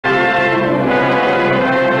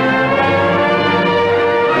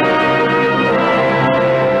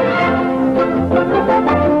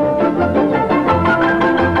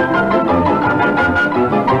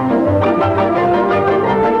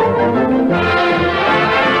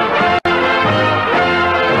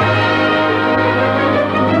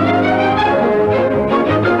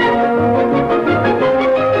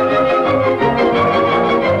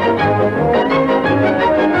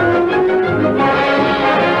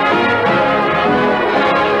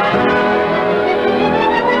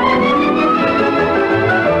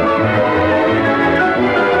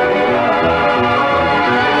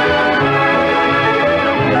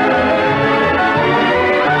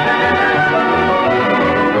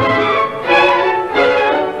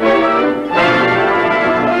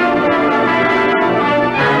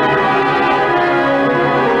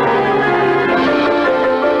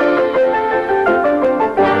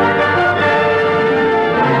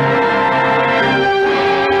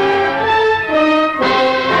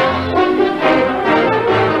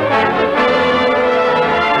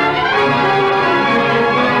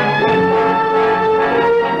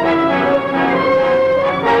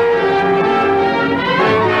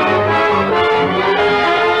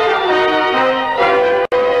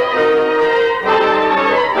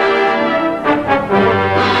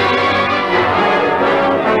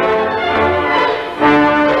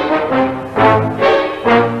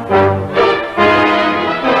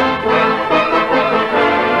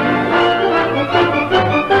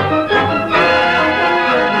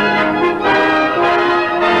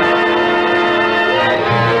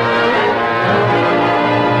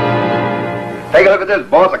Take a look at this,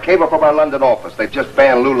 boss. A cable from our London office. They've just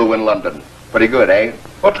banned Lulu in London. Pretty good, eh?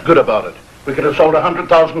 What's good about it? We could have sold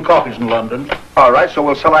 100,000 copies in London. All right, so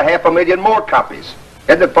we'll sell 500,000 more copies.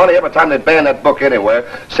 Isn't it funny? Every time they ban that book anywhere,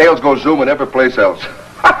 sales go zooming every place else.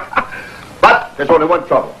 But there's only one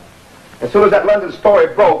trouble. As soon as that London story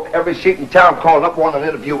broke, every sheet in town called up wanting an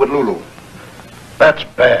interview with Lulu. That's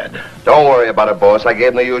bad. Don't worry about it, boss. I gave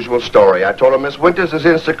him the usual story. I told him Miss Winters is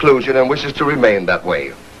in seclusion and wishes to remain that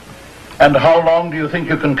way. And how long do you think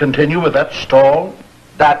you can continue with that stall?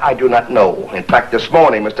 That I do not know. In fact, this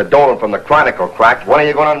morning, Mr. Dolan from the Chronicle cracked. When are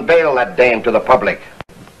you going to unveil that dame to the public?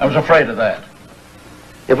 I was afraid of that.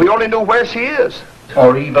 If we only knew where she is.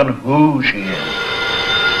 Or even who she is.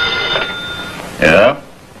 Yeah?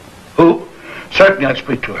 Who? Certainly I'll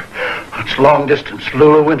speak to her. It's long distance.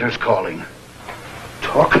 Lulu Winters calling.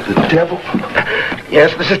 Talk of the devil.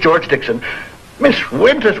 Yes, this is George Dixon. Miss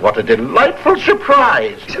Winters, what a delightful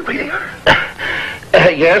surprise. Is it really her?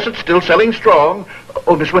 Yes, it's still selling strong.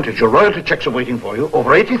 Oh, Miss Winters, your royalty checks are waiting for you.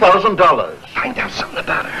 Over $80,000. Find out something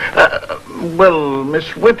about her. Well,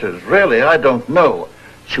 Miss Winters, really, I don't know.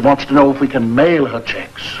 She wants to know if we can mail her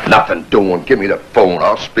checks. Nothing doing. Give me the phone.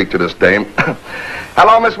 I'll speak to this dame.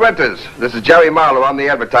 Hello, Miss Winters. This is Jerry Marlowe. I'm the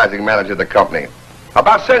advertising manager of the company.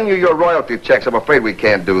 About sending you your royalty checks, I'm afraid we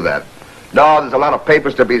can't do that. No, there's a lot of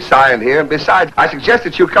papers to be signed here. And besides, I suggest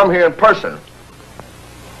that you come here in person.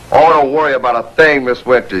 Oh, don't worry about a thing, Miss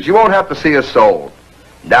Winters. You won't have to see a soul.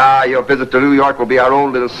 Nah, your visit to New York will be our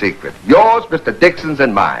own little secret. Yours, Mr. Dixon's,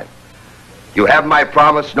 and mine. You have my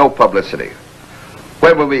promise, no publicity.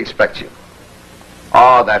 When will we expect you?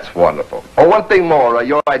 Oh, that's wonderful. Oh, one thing more,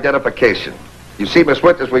 your identification. You see, Miss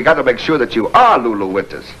Winters, we got to make sure that you are Lulu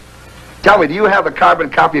Winters. Tell me, do you have the carbon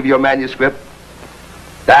copy of your manuscript?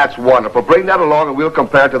 That's wonderful. Bring that along and we'll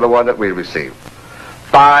compare it to the one that we received.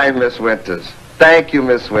 Fine, Miss Winters. Thank you,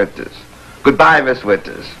 Miss Winters. Goodbye, Miss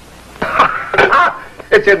Winters.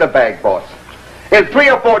 It's in the bag, boss. In 3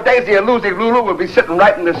 or 4 days, the elusive Lulu will be sitting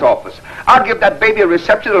right in this office. I'll give that baby a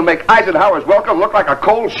reception that'll make Eisenhower's welcome look like a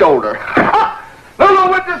cold shoulder.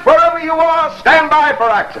 Lulu Winters, wherever you are, stand by for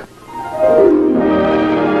action.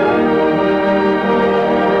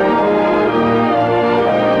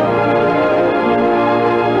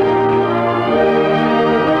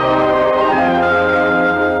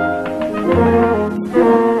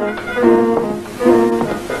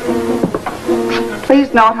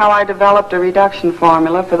 Please note how I developed a reduction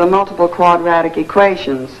formula for the multiple quadratic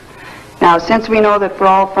equations. Now, since we know that for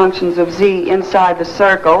all functions of z inside the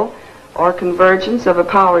circle, or convergence of a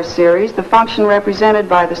power series, the function represented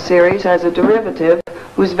by the series has a derivative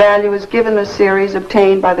whose value is given the series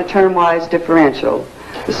obtained by the termwise differential.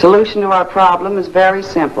 The solution to our problem is very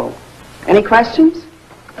simple. Any questions?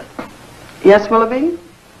 Yes, Willoughby?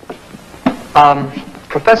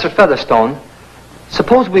 Professor Featherstone,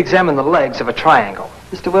 suppose we examine the legs of a triangle.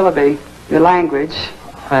 Mr. Willoughby, your language.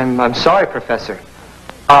 I'm sorry, Professor.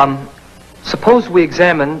 Suppose we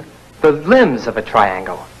examine the limbs of a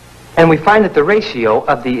triangle, and we find that the ratio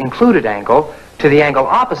of the included angle to the angle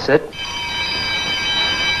opposite...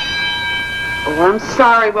 Oh, I'm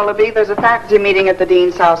sorry, Willoughby. There's a faculty meeting at the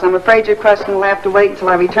dean's house. I'm afraid your question will have to wait until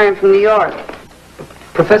I return from New York.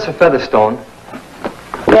 Professor Featherstone.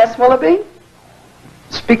 Yes, Willoughby?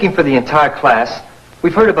 Speaking for the entire class,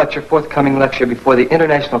 we've heard about your forthcoming lecture before the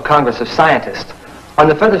International Congress of Scientists on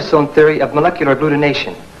the Featherstone theory of molecular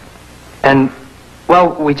agglutination. And,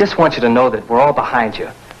 well, we just want you to know that we're all behind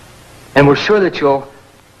you. And we're sure that you'll,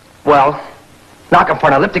 well, knock 'em for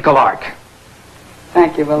an elliptical arc.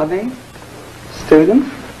 Thank you, Willoughby. Students?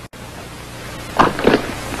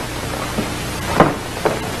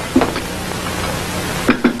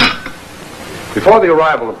 Before the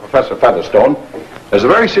arrival of Professor Featherstone, there's a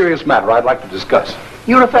very serious matter I'd like to discuss.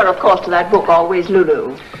 You refer, of course, to that book, Always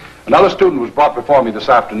Lulu. Another student was brought before me this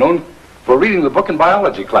afternoon for reading the book in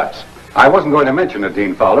biology class. I wasn't going to mention it,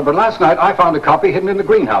 Dean Fowler, but last night I found a copy hidden in the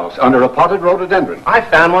greenhouse under a potted rhododendron. I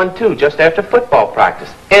found one, too, just after football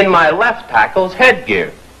practice, in my left tackle's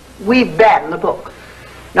headgear. We ban the book.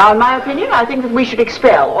 Now, in my opinion, I think that we should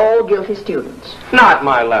expel all guilty students. Not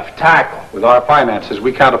my left tackle. With our finances,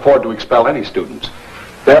 we can't afford to expel any students.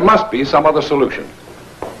 There must be some other solution.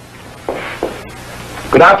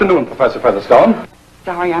 Good afternoon, Professor Featherstone.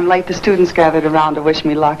 Sorry, I'm late. The students gathered around to wish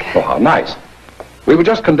me luck. Oh, how nice. We were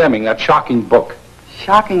just condemning that shocking book.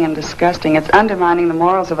 Shocking and disgusting. It's undermining the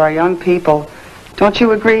morals of our young people. Don't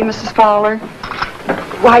you agree, Mrs. Fowler?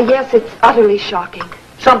 Why, yes, it's utterly shocking.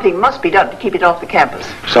 Something must be done to keep it off the campus.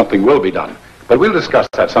 Something will be done, but we'll discuss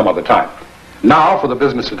that some other time. Now for the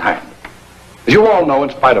business at hand. As you all know,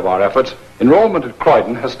 in spite of our efforts, enrollment at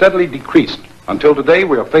Croydon has steadily decreased until today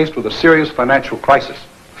we are faced with a serious financial crisis.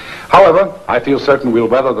 However, I feel certain we'll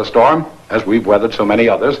weather the storm, as we've weathered so many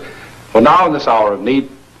others. For now, in this hour of need,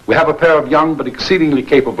 we have a pair of young but exceedingly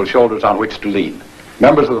capable shoulders on which to lean.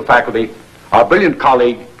 Members of the faculty, our brilliant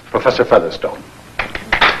colleague, Professor Featherstone.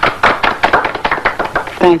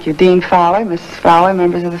 Thank you, Dean Fowler, Mrs. Fowler,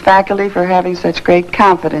 members of the faculty, for having such great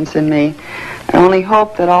confidence in me. I only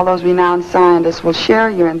hope that all those renowned scientists will share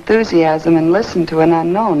your enthusiasm and listen to an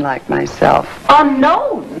unknown like myself.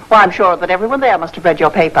 Unknown? Well, I'm sure that everyone there must have read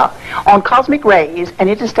your paper on cosmic rays and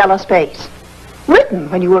interstellar space. Written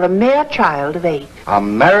when you were a mere child of 8.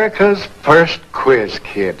 America's first quiz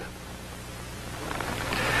kid.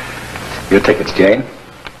 Your tickets, Jane.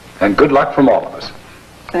 And good luck from all of us.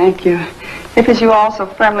 Thank you. If, as you also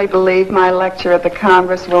firmly believe, my lecture at the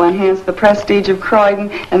Congress will enhance the prestige of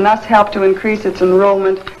Croydon and thus help to increase its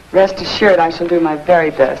enrollment, rest assured I shall do my very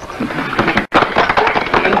best.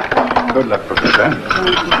 Good luck, Professor.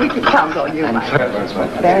 We can count on you, Mike.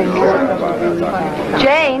 Very good.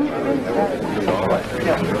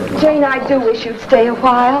 Jane, I do wish you'd stay a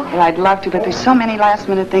while. Well, I'd love to, but there's so many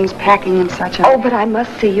last-minute things packing in such a... Oh, but I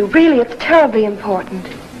must see you. Really, it's terribly important.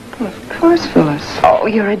 Well, of course, Phyllis. Oh,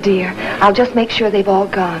 you're a dear. I'll just make sure they've all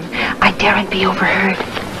gone. I daren't be overheard.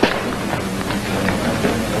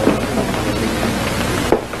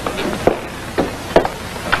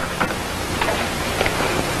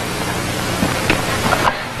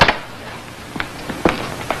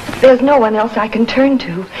 There's no one else I can turn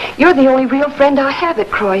to. You're the only real friend I have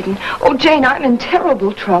at Croydon. Oh, Jane, I'm in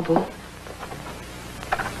terrible trouble.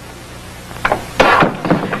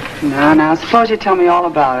 Now, suppose you tell me all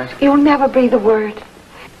about it. You'll never breathe a word.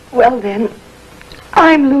 Well, then,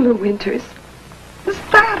 I'm Lulu Winters. Is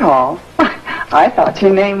that all? I thought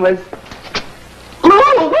your name was...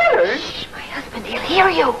 Lulu Winters? Shh, my husband, he'll hear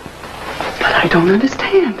you. But I don't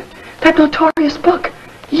understand. That notorious book.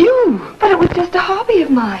 You! But it was just a hobby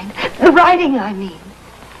of mine. The writing, I mean.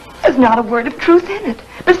 There's not a word of truth in it.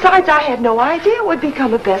 Besides, I had no idea it would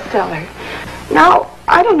become a bestseller. Now,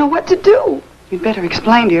 I don't know what to do. You'd better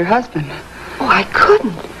explain to your husband. Oh, I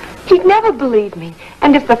couldn't. He'd never believe me.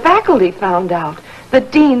 And if the faculty found out, the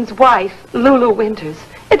dean's wife, Lulu Winters,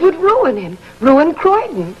 it would ruin him, ruin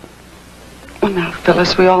Croydon. Well, now,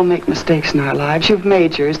 Phyllis, we all make mistakes in our lives. You've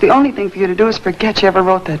made yours. The only thing for you to do is forget you ever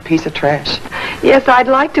wrote that piece of trash. Yes, I'd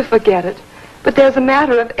like to forget it. But there's a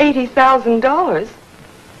matter of $80,000.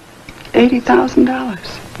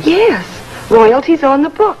 $80,000? Yes, royalties on the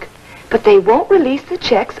book. But they won't release the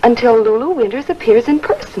checks until Lulu Winters appears in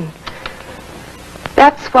person.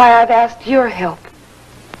 That's why I've asked your help.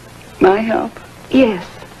 My help? Yes.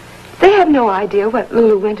 They have no idea what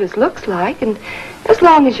Lulu Winters looks like, and as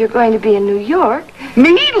long as you're going to be in New York...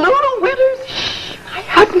 Me, Lulu Winters? Shh, my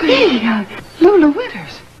husband. Me, Lulu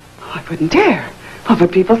Winters? Oh, I wouldn't dare. What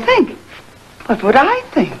would people think? What would I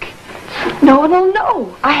think? No one will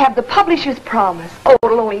know. I have the publisher's promise. Oh,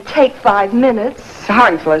 it'll only take 5 minutes.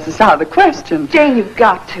 Sorry, Phyllis, it's out of the question. Jane, you've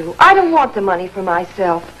got to. I don't want the money for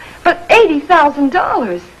myself. But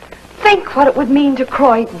 $80,000. Think what it would mean to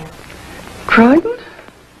Croydon. Croydon?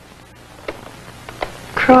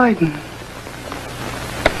 Croydon.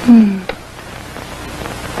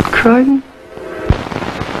 Croydon?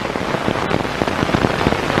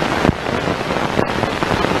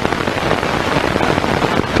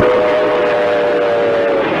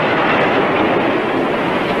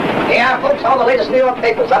 Folks, all the latest New York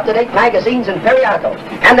papers, up-to-date magazines and periodicals.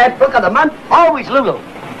 And that book of the month, always Lulu.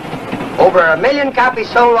 Over 1 million copies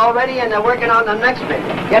sold already, and they're working on the next bit.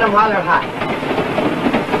 Get them while they're hot.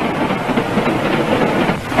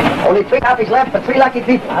 Only 3 copies left for 3 lucky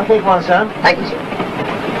people. I'll take one, son. Thank you, sir.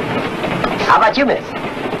 How about you, miss?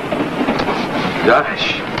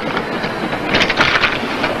 Gosh.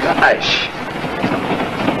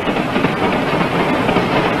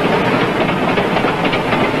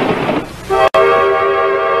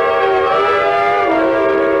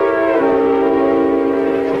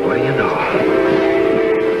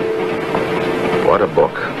 What a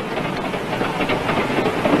book.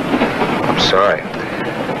 I'm sorry.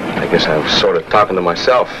 I guess I was sort of talking to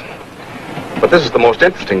myself. But this is the most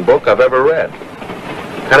interesting book I've ever read.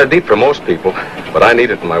 Kind of deep for most people, but I need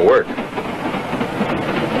it in my work.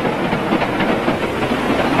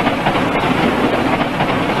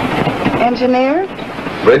 Engineer?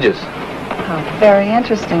 Bridges. Oh, very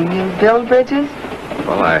interesting. You build bridges?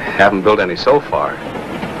 Well, I haven't built any so far,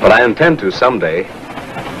 but I intend to someday.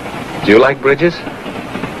 Do you like bridges?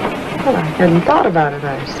 Well, I hadn't thought about it.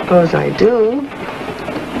 I suppose I do.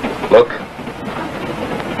 Look.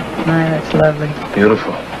 My, that's lovely.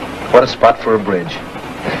 Beautiful. What a spot for a bridge.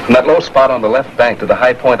 From that low spot on the left bank to the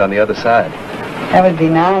high point on the other side. That would be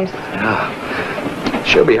nice. Yeah.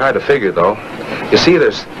 Sure be hard to figure, though. You see,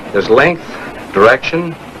 there's length,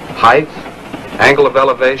 direction, height, angle of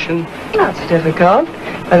elevation. Not so difficult.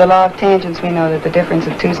 By the law of tangents, we know that the difference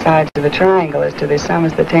of two sides of a triangle is to their sum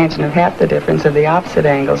is the tangent of half the difference of the opposite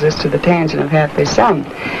angles is to the tangent of half their sum.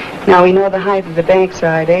 Now, we know the height of the bank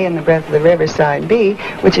side A and the breadth of the river side B,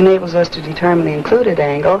 which enables us to determine the included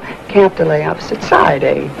angle, capital A opposite side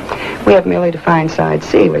A. We have merely to find side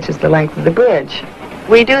C, which is the length of the bridge.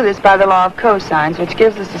 We do this by the law of cosines, which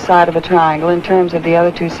gives us the side of a triangle in terms of the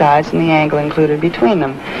other two sides and the angle included between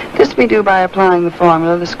them. This we do by applying the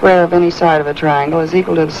formula, the square of any side of a triangle is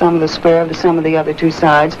equal to the sum of the square of the sum of the other two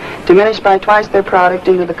sides, diminished by twice their product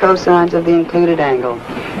into the cosines of the included angle.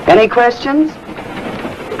 Any questions?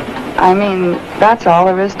 I mean, that's all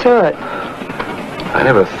there is to it. I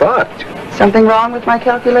never thought. Something wrong with my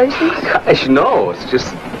calculations? Gosh, no. It's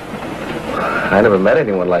just... I never met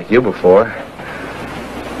anyone like you before.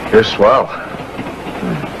 You're swell.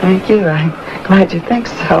 Thank you. I'm glad you think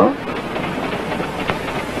so.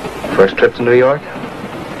 First trip to New York?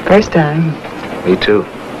 First time. Me too.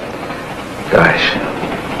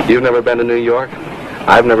 Gosh. You've never been to New York?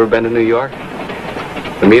 I've never been to New York?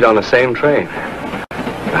 We meet on the same train.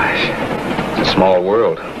 Gosh. It's a small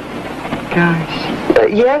world.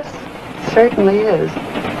 Gosh. Yes, certainly is.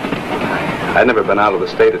 I've never been out of the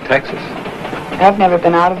state of Texas. I've never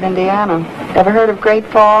been out of Indiana. Ever heard of Great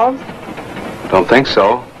Falls? Don't think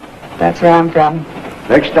so. That's where I'm from.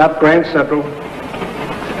 Next stop, Grand Central.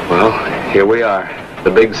 Well, here we are. The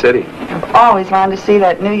big city. I've always wanted to see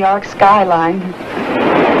that New York skyline.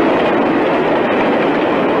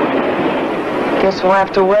 Guess we'll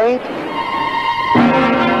have to wait.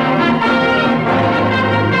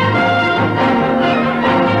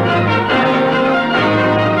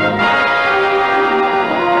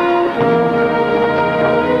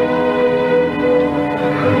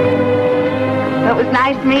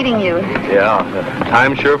 Nice meeting you. Yeah,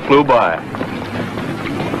 time sure flew by.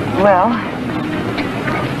 Well.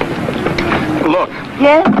 Look.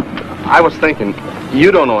 Yes? I was thinking,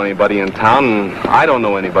 you don't know anybody in town, and I don't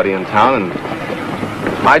know anybody in town, and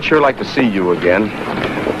I'd sure like to see you again.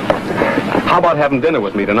 How about having dinner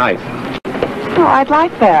with me tonight? Oh, I'd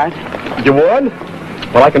like that. You would?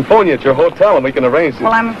 Well, I can phone you at your hotel, and we can arrange it.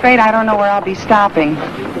 Well, I'm afraid I don't know where I'll be stopping.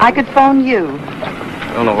 I could phone you.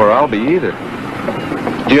 I don't know where I'll be either.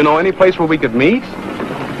 Do you know any place where we could meet?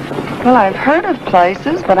 Well, I've heard of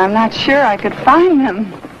places, but I'm not sure I could find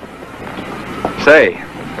them. Say,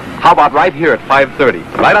 how about right here at 5:30,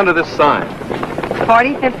 right under this sign?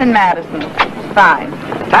 45th and Madison. Fine.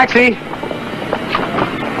 Taxi!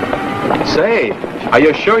 Say, are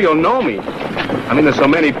you sure you'll know me? I mean, there's so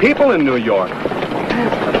many people in New York.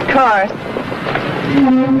 Of course.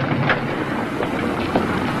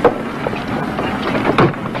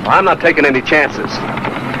 I'm not taking any chances.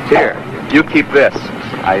 Here, you keep this.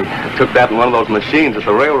 I took that in one of those machines at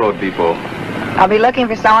the railroad depot. I'll be looking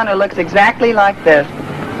for someone who looks exactly like this.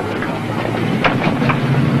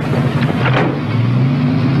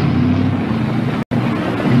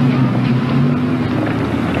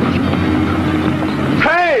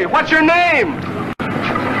 Hey, what's your name?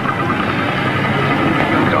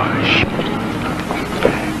 Gosh.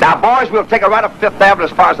 Now, boys, we'll take a ride up Fifth Avenue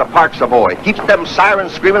as far as the Park Savoy. Keeps them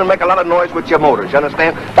sirens screaming and make a lot of noise with your motors, you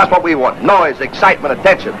understand? That's what we want. Noise, excitement,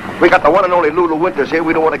 attention. We got the one and only Lulu Winters here.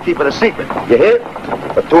 We don't want to keep it a secret. You hear?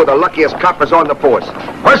 The two of the luckiest coppers on the force.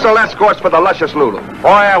 Personal escorts for the luscious Lulu. Oh,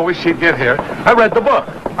 I wish she'd get here. I read the book.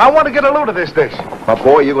 I want to get a load of this dish. But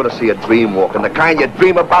boy, you're going to see a dream walking, the kind you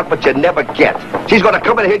dream about but you never get. She's going to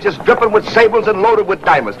come in here just dripping with sables and loaded with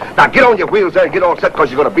diamonds. Now get on your wheels there and get all set because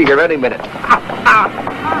you're going to be here any minute.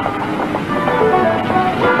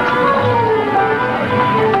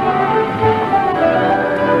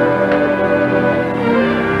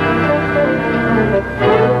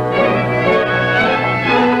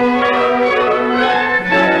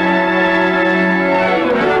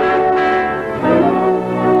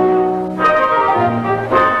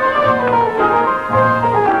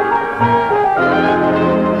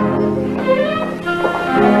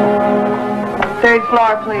 Third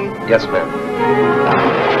floor, please. Yes, ma'am.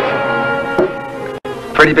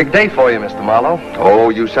 Pretty big day for you, Mr. Marlowe. Oh,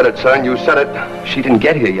 you said it, son. You said it. She didn't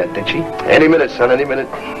get here yet, did she? Any minute, son. Any minute.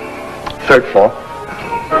 Third floor.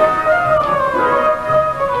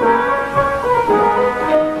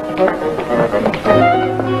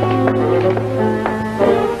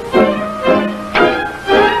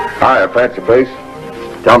 Hi, fancy place.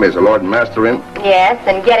 Tell me, is the Lord and Master in? Yes,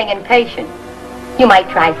 and getting impatient. You might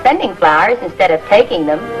try sending flowers instead of taking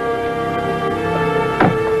them.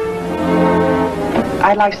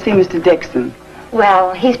 I'd like to see Mr. Dixon.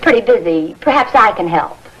 Well, he's pretty busy. Perhaps I can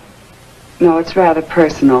help. No, it's rather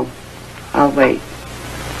personal. I'll wait.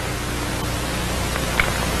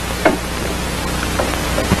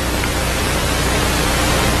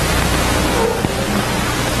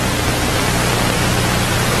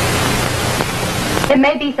 It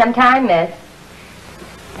may be some time, miss.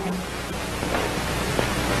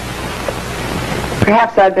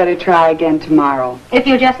 Perhaps I'd better try again tomorrow. If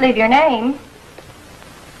you'll just leave your name.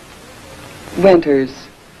 Winters.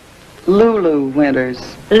 Lulu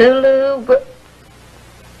Winters. Lulu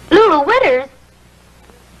Winters?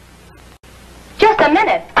 Just a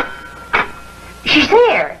minute. She's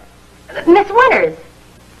here. Miss Winters.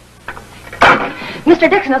 Mr.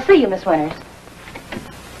 Dixon will see you, Miss Winters.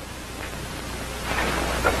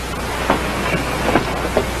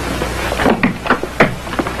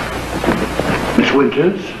 Miss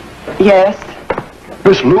Winters? Yes.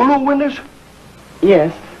 Miss Lulu Winters?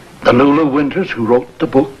 Yes. The Lulu Winters who wrote the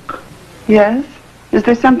book? Yes. Is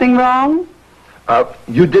there something wrong?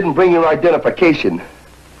 You didn't bring your identification.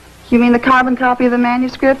 You mean the carbon copy of the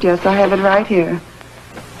manuscript? Yes, I have it right here.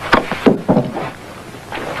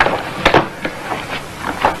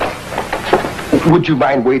 Would you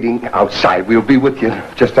mind waiting outside? We'll be with you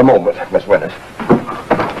just a moment, Miss Winters.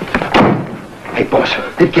 Hey, boss,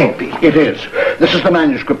 it can't be. It is. This is the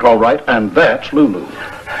manuscript, all right, and that's Lulu.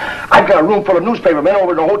 I've got a room full of newspaper men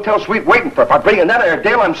over in the hotel suite waiting for her. If I bring another air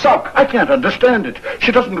Dale, I'm sunk. I can't understand it.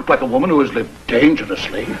 She doesn't look like a woman who has lived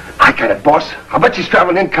dangerously. I got it, boss. I bet she's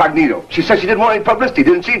traveling incognito. She said she didn't want any publicity,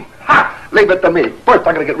 didn't she? Ha! Leave it to me. First,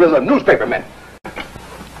 I gotta get rid of the newspaper men.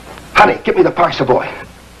 Honey, get me the parcel boy.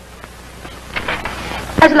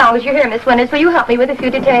 As long as you're here, Miss Winters, will you help me with a few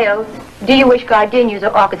details? Do you wish gardenias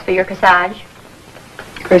or orchids for your corsage?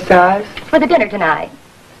 Corsage? For the dinner tonight.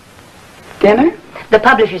 Dinner? The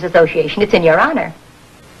Publishers Association. It's in your honor.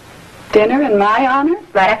 Dinner in my honor?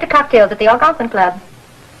 Right after cocktails at the Algonquin Club.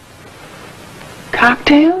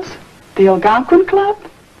 Cocktails? The Algonquin Club?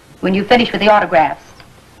 When you finish with the autographs.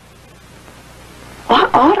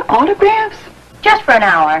 Autographs? Just for an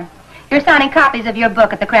hour. You're signing copies of your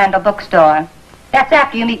book at the Crandall bookstore. That's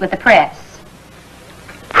after you meet with the press.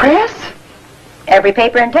 Press? Every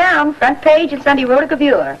paper in town, front page and Sunday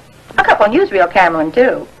rotogravure. A couple newsreel cameramen,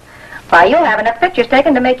 too. Why, you'll have enough pictures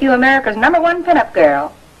taken to make you America's #1 pinup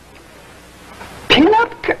girl.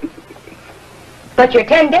 Pinup girl? But your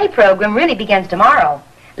 10-day program really begins tomorrow.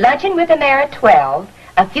 Luncheon with the mayor at 12,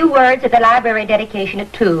 a few words at the library dedication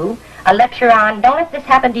at 2, a lecture on Don't Let This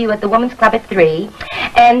Happen to You at the Women's Club at 3,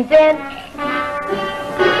 and then...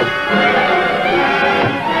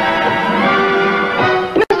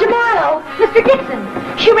 Mr. Marlowe! Mr. Dixon!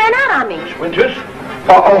 She ran out on me. Miss Winters?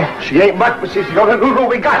 Uh-oh, she ain't much, but she's the only Lulu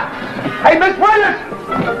we got. Hey, Miss Winters!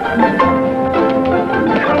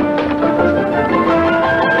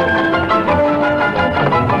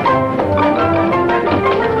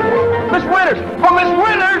 Miss Winters! Oh, Miss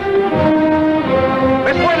Winters!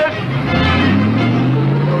 Miss Winters!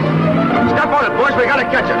 Step on it, boys. We gotta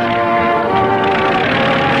catch her.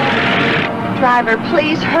 Driver,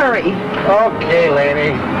 please hurry. Okay,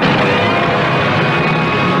 lady.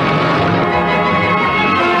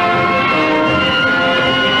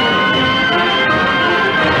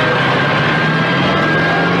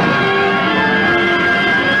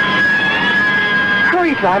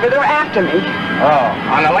 Driver, they're after me. Oh,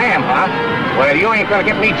 on the lam, huh? Well, you ain't gonna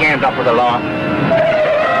get me jammed up with the law.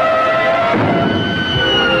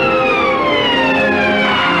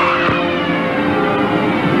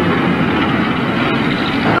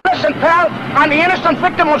 Listen, pal, I'm the innocent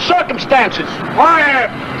victim of circumstances.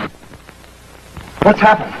 Quiet! What's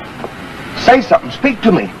happened? Say something. Speak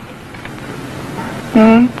to me.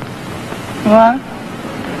 What?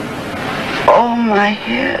 Oh, my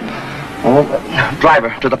head. Oh,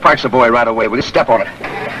 driver, to the parcel boy right away. Will you step on it?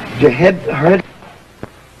 Your head hurt?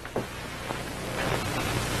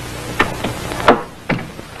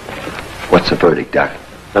 What's the verdict, Doc?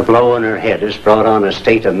 The blow on her head has brought on a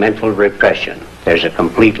state of mental repression. There's a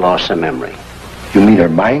complete loss of memory. You mean her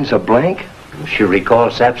mind's a blank? She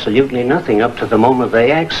recalls absolutely nothing up to the moment of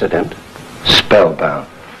the accident. Spellbound.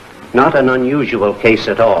 Not an unusual case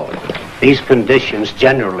at all. These conditions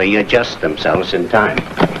generally adjust themselves in time.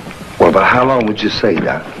 Well, about how long would you say,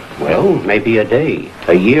 Doc? Well, maybe a day,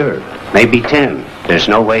 a year, maybe 10. There's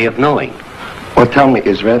no way of knowing. Well, tell me,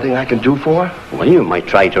 is there anything I can do for her? Well, you might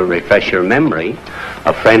try to refresh her memory.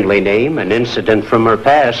 A friendly name, an incident from her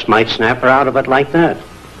past might snap her out of it like that.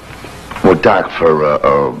 Well, Doc,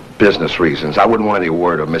 for business reasons, I wouldn't want any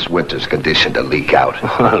word of Miss Winters' condition to leak out.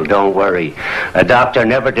 Well, don't worry. A doctor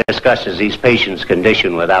never discusses his patient's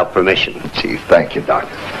condition without permission. Gee, thank you, Doc.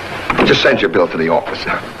 Just send your bill to the office.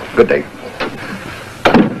 Good day.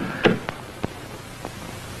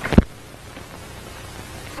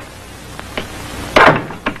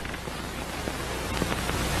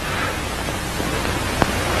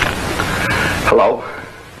 Hello?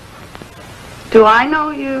 Do I know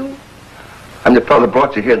you? I'm the fellow that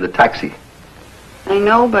brought you here in the taxi. I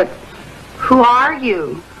know, but who are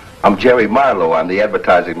you? I'm Jerry Marlowe. I'm the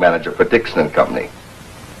advertising manager for Dixon and Company.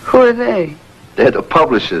 Who are they? They're the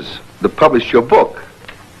publishers that published your book.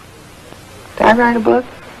 Did I write a book?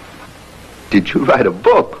 Did you write a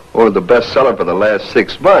book? Or the bestseller for the last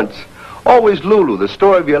 6 months? Always Lulu, the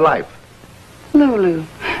story of your life. Lulu.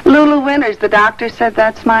 Lulu Winters. The doctor said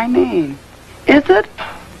that's my name. Is it?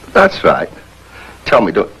 That's right. Tell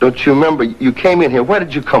me, don't you remember you came in here? Where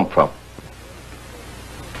did you come from?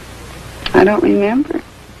 I don't remember.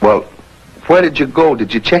 Well, where did you go?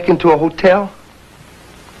 Did you check into a hotel?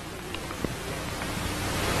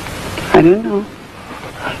 I don't know.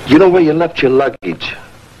 You know where you left your luggage?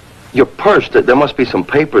 Your purse. There must be some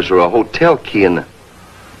papers or a hotel key in the...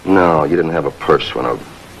 No, you didn't have a purse when I...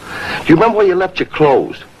 Do you remember where you left your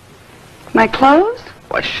clothes? My clothes?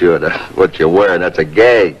 Why, sure, that's what you're wearing. That's a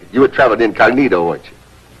gag. You were traveling incognito, weren't you?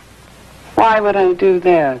 Why would I do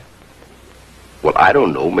that? Well, I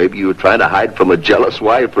don't know. Maybe you were trying to hide from a jealous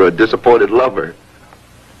wife or a disappointed lover.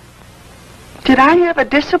 Did I have a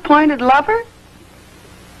disappointed lover?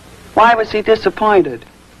 Why was he disappointed?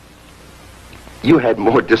 You had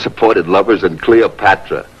more disappointed lovers than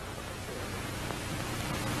Cleopatra.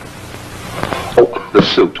 Oh, the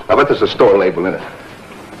suit. I bet there's a store label in it.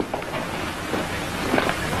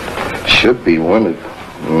 Should be one.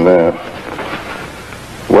 No.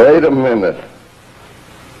 Wait a minute.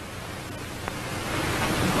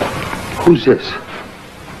 Who's this?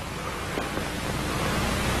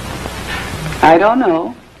 I don't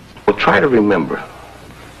know. Well, try to remember.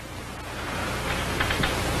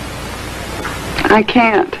 I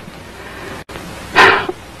can't.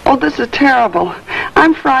 Oh, this is terrible.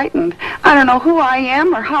 I'm frightened. I don't know who I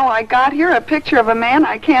am or how I got here. A picture of a man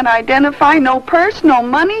I can't identify. No purse, no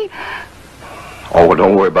money. Oh, well,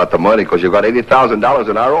 don't worry about the money, because you've got $80,000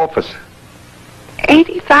 in our office.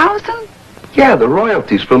 80,000? Yeah, the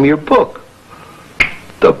royalties from your book.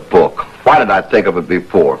 The book. Why did I think of it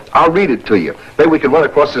before? I'll read it to you. Maybe we can run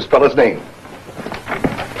across this fellow's name.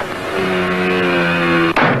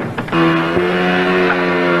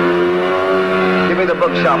 Give me the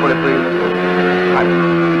bookshop, will you please?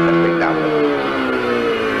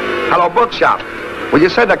 Hello, bookshop. Will you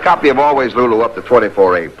send a copy of Always Lulu up to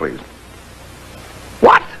 24A, please?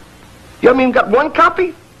 What? You haven't even got one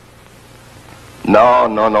copy? No,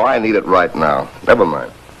 I need it right now. Never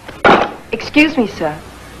mind. Excuse me, sir,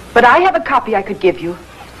 but I have a copy I could give you.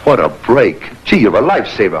 What a break. Gee, you're a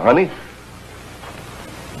lifesaver, honey.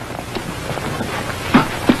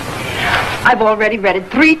 I've already read it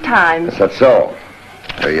 3 times. That's so.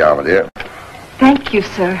 There you are, my dear. Thank you,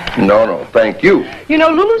 sir. No, thank you. You know,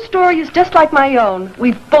 Lulu's story is just like my own.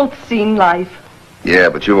 We've both seen life. Yeah,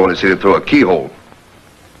 but you've only seen it through a keyhole.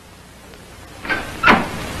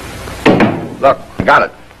 Look, I got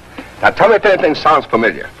it. Now tell me if anything sounds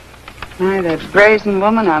familiar. My, that brazen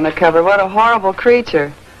woman on the cover. What a horrible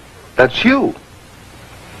creature. That's you.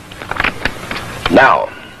 Now,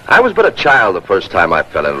 I was but a child the first time I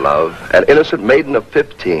fell in love. An innocent maiden of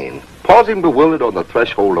 15, pausing bewildered on the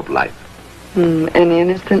threshold of life. An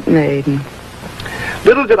innocent maiden.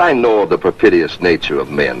 Little did I know of the perfidious nature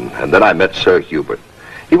of men, and then I met Sir Hubert.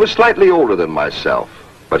 He was slightly older than myself,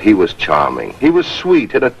 but he was charming. He was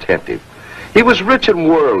sweet and attentive. He was rich and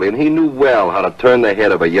worldly, and he knew well how to turn the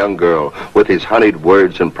head of a young girl with his honeyed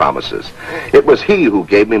words and promises. It was he who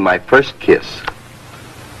gave me my first kiss.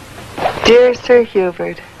 Dear Sir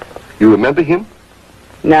Hubert. You remember him?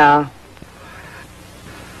 No.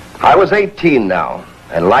 I was 18 now,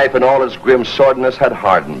 and life in all its grim sordidness had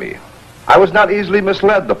hardened me. I was not easily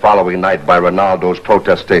misled the following night by Ronaldo's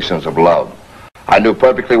protestations of love. I knew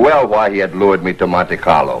perfectly well why he had lured me to Monte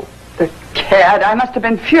Carlo. The cad. I must have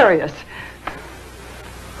been furious.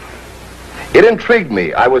 It intrigued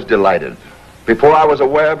me. I was delighted. Before I was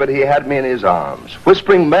aware of it, he had me in his arms,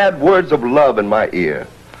 whispering mad words of love in my ear.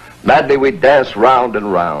 Madly we danced round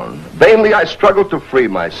and round. Vainly I struggled to free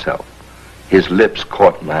myself. His lips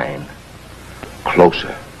caught mine.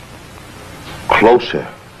 Closer. Closer.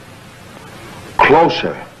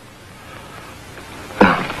 Closer.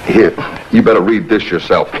 Here, you better read this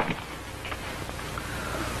yourself.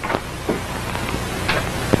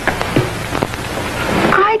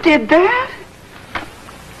 I did that?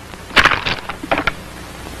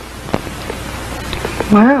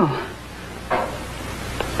 Well,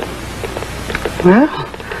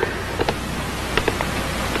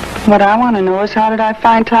 What I want to know is how did I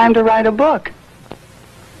find time to write a book?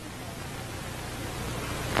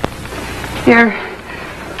 Here,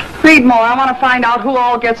 read more. I want to find out who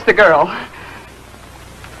all gets the girl.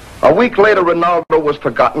 A week later, Ronaldo was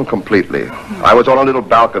forgotten completely. I was on a little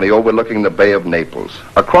balcony overlooking the Bay of Naples.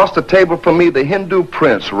 Across the table from me, the Hindu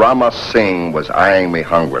prince, Rama Singh, was eyeing me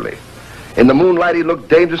hungrily. In the moonlight, he looked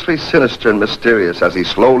dangerously sinister and mysterious as he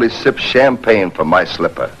slowly sipped champagne from my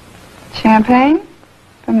slipper. Champagne?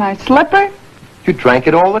 From my slipper? You drank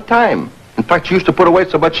it all the time. In fact, you used to put away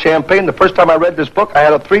so much champagne, the first time I read this book, I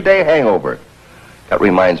had a 3-day hangover. That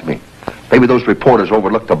reminds me. Maybe those reporters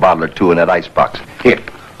overlooked a bottle or two in that icebox. Here,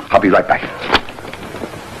 I'll be right back.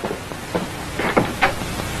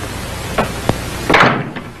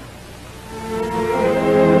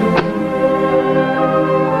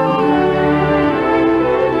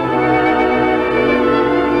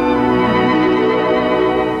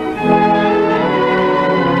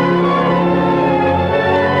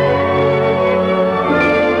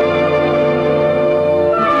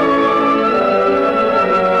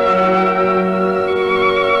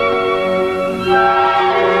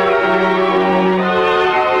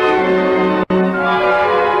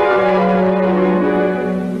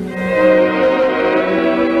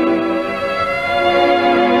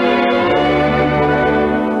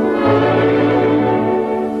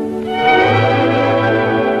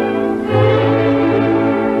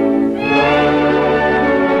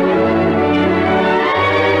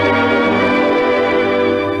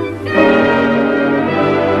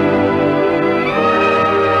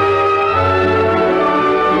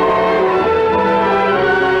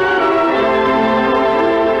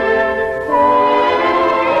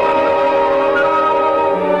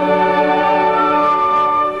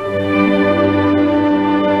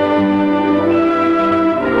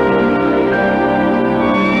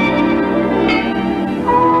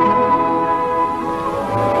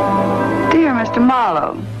 Mr.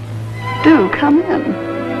 Marlowe, do come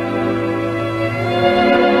in.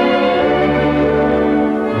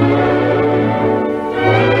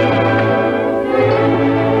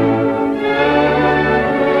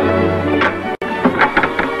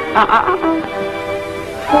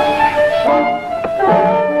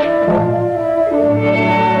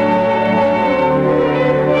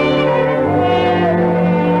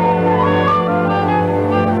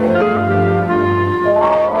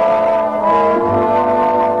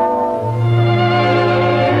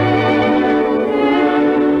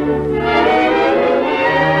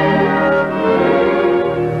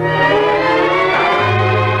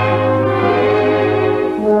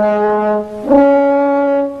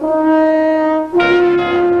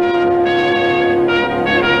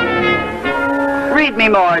 Read me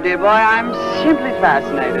more, dear boy. I'm simply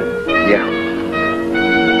fascinated. Yeah.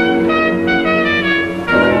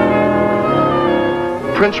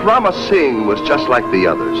 Prince Rama Singh was just like the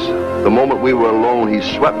others. The moment we were alone, he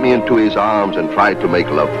swept me into his arms and tried to make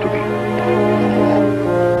love to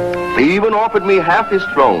me. He even offered me half his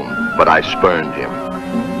throne, but I spurned him.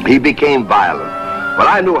 He became violent, but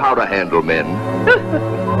I knew how to handle men.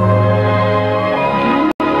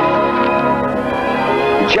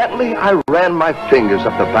 Gently, I ran my fingers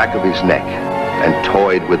up the back of his neck and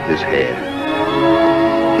toyed with his hair.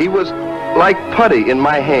 He was like putty in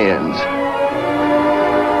my hands.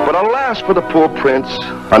 But alas for the poor prince.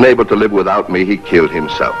 Unable to live without me, he killed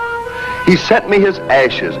himself. He sent me his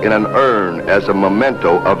ashes in an urn as a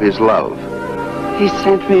memento of his love. He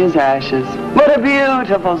sent me his ashes. What a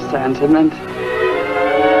beautiful sentiment.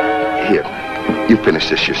 Here, you finish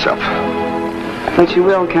this yourself. But you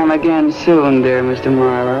will come again soon, dear Mr.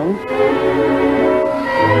 Marlowe.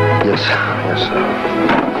 Yes, yes.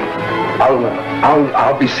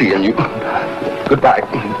 I'll be seeing you. Goodbye.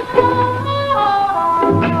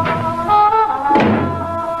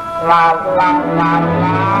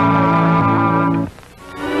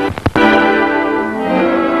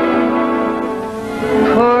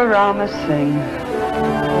 Poor Rama Singh.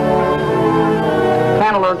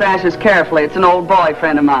 Handle those ashes carefully. It's an old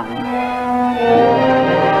boyfriend of mine.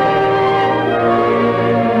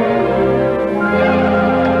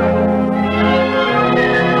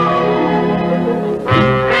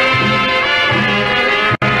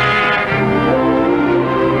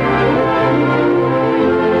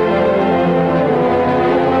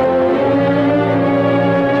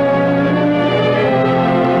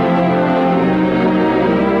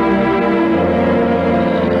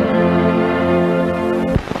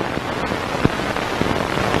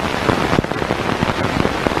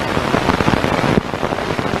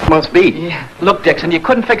 Must be. Yeah. Look, Dixon, you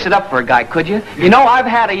couldn't fix it up for a guy, could you? You know, I've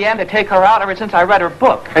had a yen to take her out ever since I read her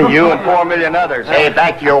book. And you and 4 million others. Hey,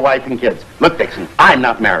 back to your wife and kids. Look, Dixon, I'm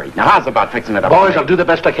not married. Now, how's about fixing it up? Boys, I'll do the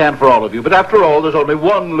best I can for all of you. But after all, there's only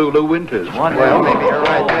one Lulu Winters. Well, maybe you're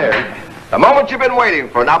right there. The moment you've been waiting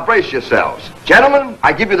for. Now brace yourselves. Gentlemen,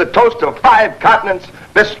 I give you the toast of 5 continents,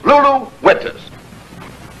 Miss Lulu Winters.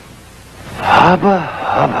 Hubba,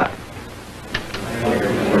 hubba.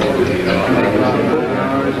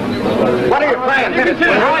 What are you playing?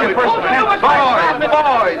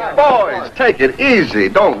 Boys, take it easy.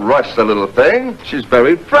 Don't rush the little thing. She's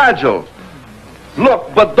very fragile.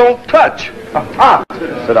 Look, but don't touch.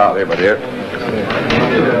 Sit down here, my dear.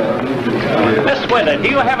 Miss Winter, do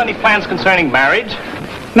you have any plans concerning marriage?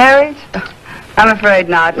 Marriage? I'm afraid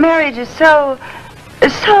not. Marriage is so,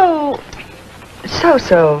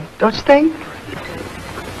 don't you think?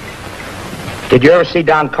 Did you ever see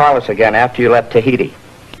Don Carlos again after you left Tahiti?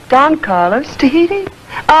 Don Carlos, Tahiti?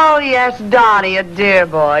 Oh, yes, Donnie, a dear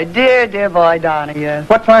boy. Dear boy, Donnie, yes.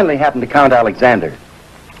 What finally happened to Count Alexander?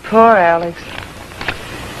 Poor Alex.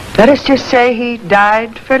 Let us just say he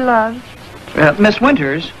died for love. Miss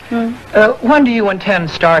Winters, when do you intend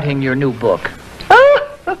starting your new book?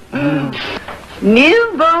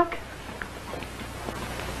 New book?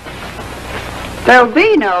 There'll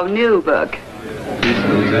be no new book.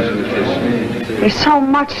 There's so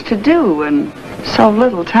much to do and so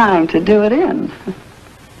little time to do it in.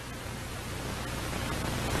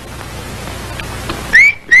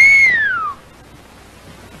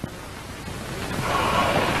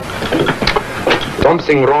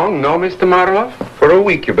 Something wrong, no, Mr. Marlowe? For a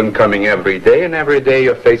week you've been coming every day, and every day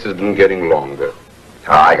your face has been getting longer.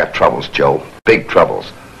 I got troubles, Joe. Big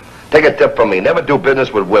troubles. Take a tip from me. Never do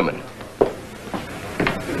business with women.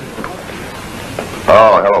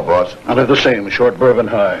 Oh, hello, boss. I'll have the same, short bourbon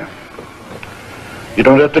high. You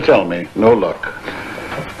don't have to tell me. No luck.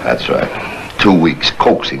 That's right. 2 weeks,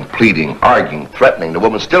 coaxing, pleading, arguing, threatening. The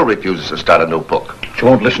woman still refuses to start a new book. She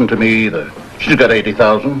won't listen to me either. She's got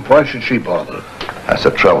 80,000. Why should she bother? That's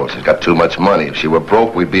the trouble. She's got too much money. If she were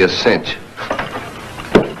broke, we'd be a cinch.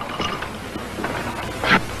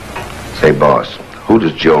 Say, boss, who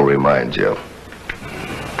does Joe remind you?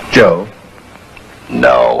 Joe?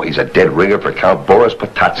 No, he's a dead ringer for Count Boris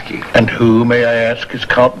Pototsky. And who, may I ask, is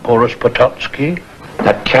Count Boris Pototsky?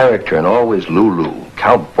 That character in Always Lulu.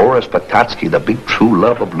 Count Boris Pototsky, the big true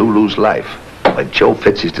love of Lulu's life. But Joe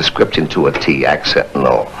fits his description to a T, accent and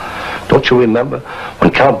all. Don't you remember?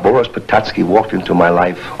 When Count Boris Pototsky walked into my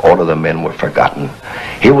life, all of the men were forgotten.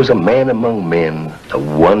 Here was a man among men, the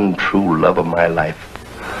one true love of my life.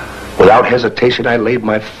 Without hesitation, I laid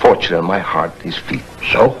my fortune and my heart at his feet.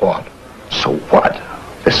 So what? So what?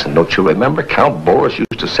 Listen, don't you remember? Count Boris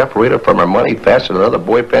used to separate her from her money faster than other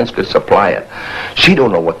boyfriends could supply it. She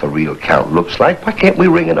don't know what the real Count looks like. Why can't we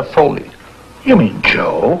ring in a phony? You mean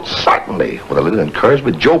Joe? Certainly. With a little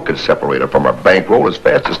encouragement, Joe could separate her from her bankroll as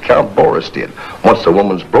fast as Count Boris did. Once the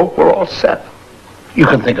woman's broke, we're all set. You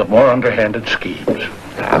can think of more underhanded schemes.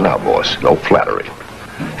 Now, boss, no flattery.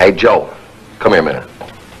 Hey, Joe, come here a minute.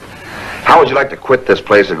 How would you like to quit this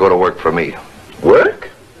place and go to work for me? Work?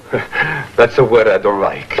 That's a word I don't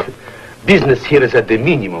like. Business here is at the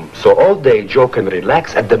minimum, so all day Joe can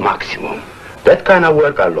relax at the maximum. That kind of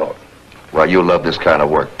work I love. Well, you love this kind of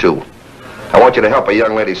work, too. I want you to help a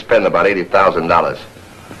young lady spend about $80,000.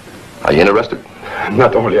 Are you interested?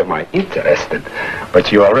 Not only am I interested,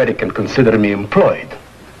 but you already can consider me employed.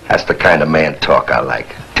 That's the kind of man talk I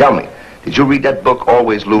like. Tell me, did you read that book,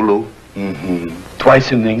 Always Lulu? Mm-hmm.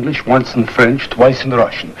 Twice in English, once in French, twice in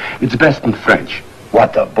Russian. It's best in French.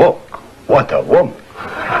 What a book. What a woman.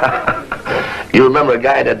 You remember a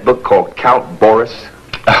guy in that book called Count Boris?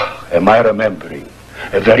 Oh, am I remembering?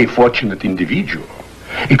 A very fortunate individual.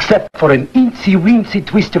 Except for an incy-wincy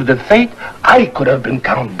twist of the fate, I could have been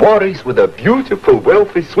Count Boris with a beautiful,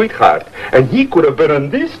 wealthy sweetheart. And he could have been on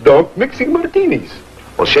this dock mixing martinis.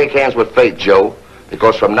 Well, shake hands with fate, Joe.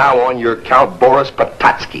 Because from now on, you're Count Boris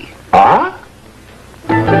Pototsky. Ah?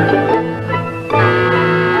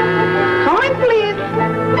 Come in, please.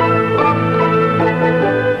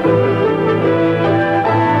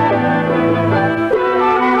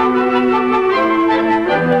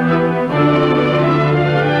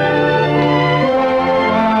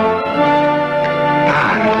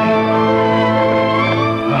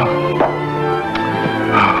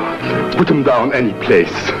 Put him down any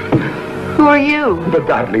place. Who are you? But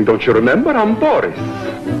darling, don't you remember? I'm Boris.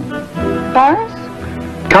 Boris?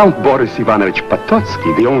 Count Boris Ivanovich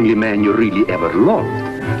Pototsky, the only man you really ever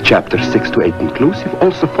loved. Chapter 6 to 8 inclusive,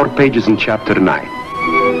 also 4 pages in chapter 9.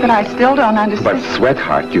 But I still don't understand. But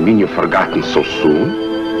sweetheart, you mean you've forgotten so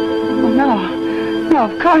soon? no. No,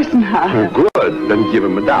 of course not. Good. Then give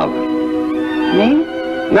him $1. Me?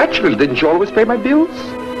 Naturally. Didn't you always pay my bills?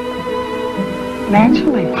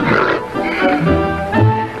 Naturally.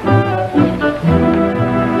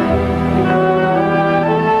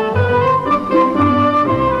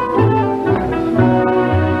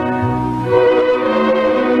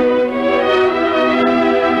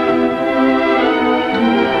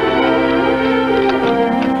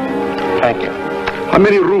 Thank you. How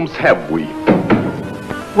many rooms have we?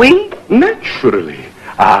 We? Naturally.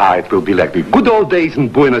 Ah, it will be like the good old days in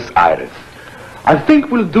Buenos Aires. I think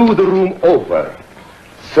we'll do the room over.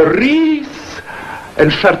 Cerise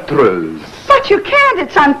and chartreuse. But you can't.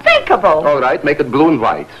 It's unthinkable. All right, make it blue and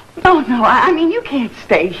white. No, no. I mean, you can't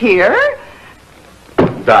stay here.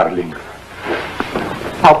 Darling,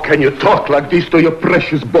 how can you talk like this to your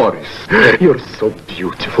precious Boris? You're so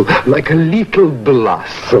beautiful, like a little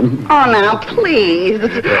blossom. Oh, now, please.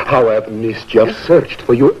 How I've missed you. I've searched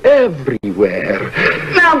for you everywhere.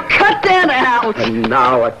 Now, cut that out. And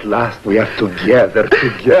now, at last, we are together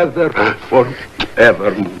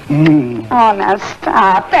forever. Oh, now,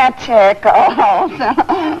 stop. That tickles.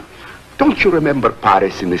 Don't you remember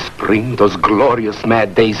Paris in the spring? Those glorious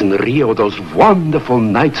mad days in Rio, those wonderful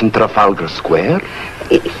nights in Trafalgar Square?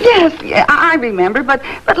 Yes, yeah, I remember, but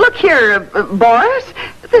look here, Boris,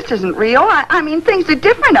 this isn't real. I mean, things are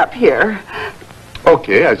different up here.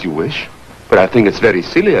 Okay, as you wish. But I think it's very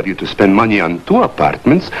silly of you to spend money on 2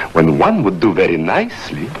 apartments when one would do very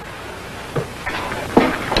nicely.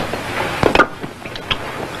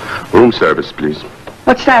 Room service, please.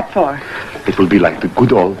 What's that for? It will be like the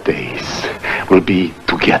good old days. We'll be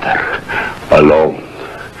together, alone.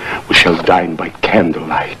 We shall dine by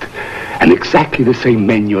candlelight. And exactly the same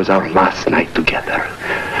menu as our last night together.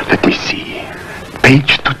 Let me see.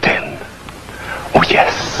 Page 210. Oh,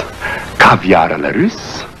 yes. Caviar à la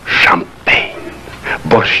russe, champagne.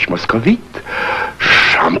 Borscht Muscovite,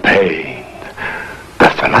 champagne.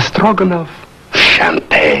 Buffalo stroganoff,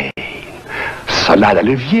 champagne. Salade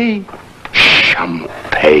Olivier,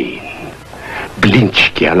 champagne.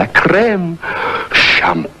 Blinchki à la crème,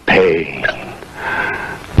 champagne.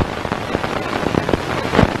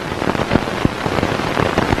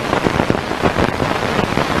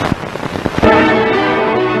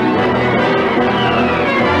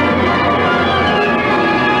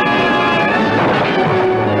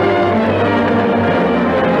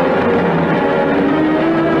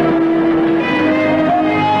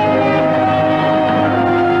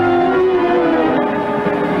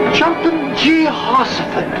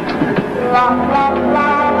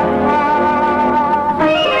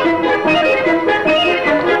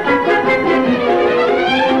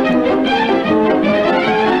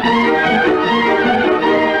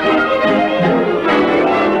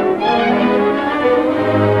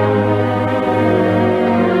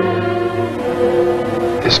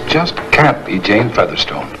 Just can't be Jane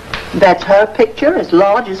Featherstone. That's her picture, as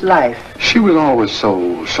large as life. She was always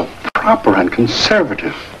so proper and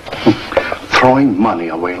conservative. Throwing money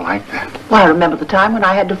away like that. Well, I remember the time when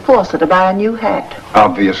I had to force her to buy a new hat.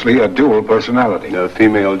 Obviously a dual personality. A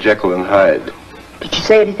female Jekyll and Hyde. Did she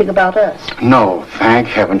say anything about us? No, thank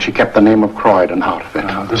heaven she kept the name of Croydon out of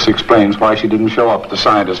it. This explains why she didn't show up at the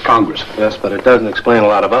Scientist Congress. Yes, but it doesn't explain a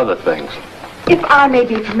lot of other things. If I may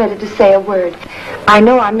be permitted to say a word, I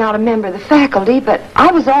know I'm not a member of the faculty, but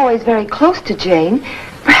I was always very close to Jane.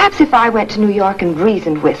 Perhaps if I went to New York and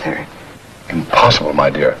reasoned with her. Impossible,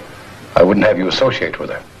 my dear. I wouldn't have you associate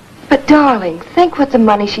with her. But, darling, think what the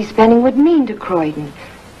money she's spending would mean to Croydon,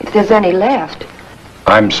 if there's any left.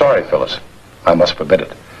 I'm sorry, Phyllis. I must forbid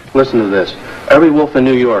it. Listen to this. Every wolf in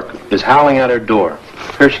New York is howling at her door.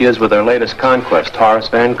 Here she is with her latest conquest, Horace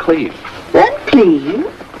Van Cleve. Van Cleve?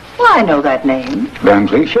 Well, I know that name. Van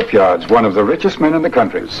Cleve Shipyard's one of the richest men in the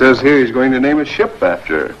country. It says here he's going to name a ship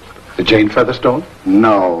after her. The Jane Featherstone?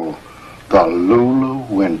 No, the Lulu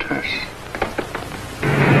Winters.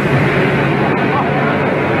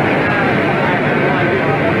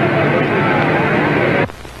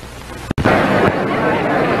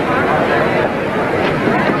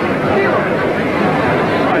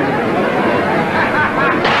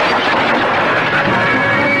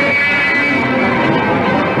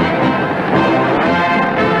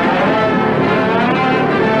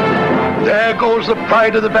 The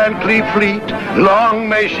pride of the Van Cleve fleet, long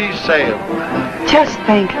may she sail. Just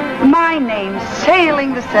think, my name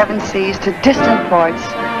sailing the 7 seas to distant ports.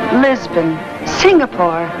 Lisbon,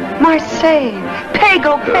 Singapore, Marseille,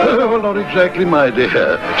 Pago. Well, not exactly, my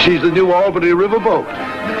dear. She's the new Albany riverboat.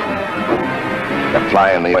 You're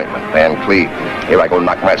flying the ointment, Van Cleve. Here I go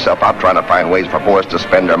knock myself out trying to find ways for boys to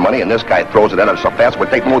spend their money, and this guy throws it at us so fast it would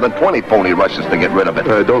take more than 20 phony rushes to get rid of it.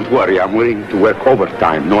 Don't worry, I'm willing to work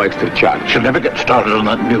overtime, no extra charge. She'll never get started on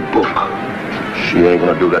that new book. She ain't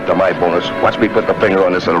gonna do that to my bonus. Watch me put the finger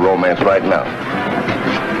on this little romance right now.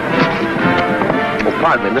 Oh,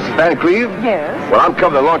 pardon me, Mrs. Van Cleve? Yes? Well, I'm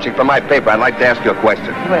coming to launching for my paper. I'd like to ask you a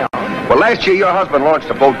question. Well, last year your husband launched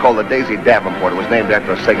a boat called the Daisy Davenport. It was named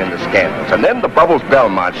after a singer in the Scandals. And then the Bubbles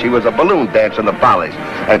Belmont. She was a balloon dancer in the Follies.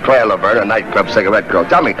 And Claire Laverne, a nightclub cigarette girl.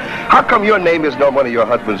 Tell me, how come your name isn't on one of your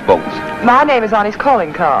husband's boats? My name is on his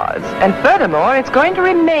calling cards. And furthermore, it's going to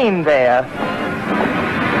remain there.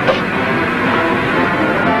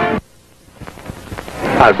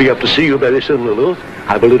 I'll be up to see you very soon, Lulu.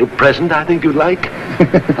 I have a little present I think you'd like.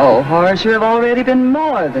 Oh, Horace, you have already been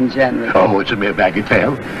more than generous. Oh, it's a mere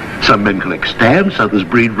bagatelle. Some men collect stamps, others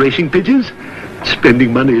breed racing pigeons.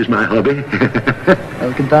 Spending money is my hobby.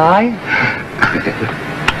 Well, goodbye.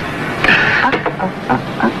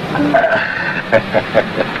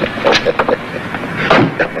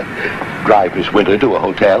 Drive Miss Winter to a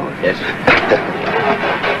hotel? Yes.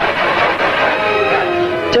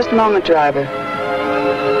 Just a moment, driver.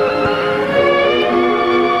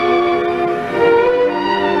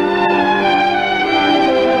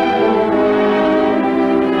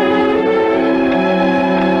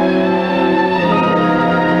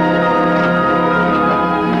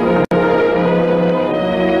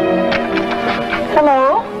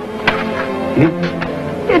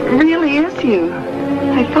 It really is you.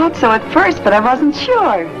 I thought so at first, but I wasn't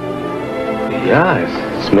sure. Yeah,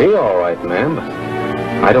 it's me all right, ma'am. But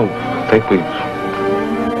I don't think we...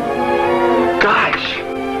 Gosh!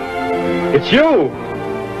 It's you!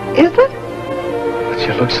 Is it? But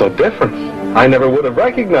you look so different. I never would have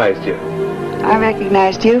recognized you. I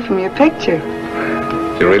recognized you from your picture.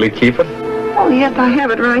 Did you really keep it? Oh, yes, I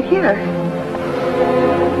have it right here.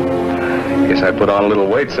 Guess I put on a little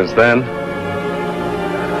weight since then.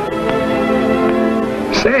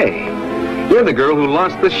 Say, you're the girl who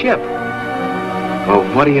launched the ship. Well,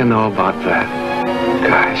 what do you know about that?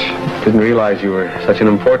 Gosh, didn't realize you were such an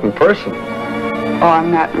important person. Oh,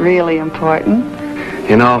 I'm not really important.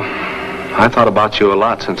 You know, I thought about you a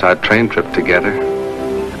lot since our train trip together.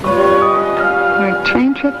 Our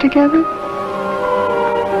train trip together?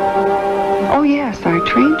 Oh, yes, our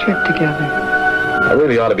train trip together. I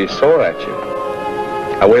really ought to be sore at you.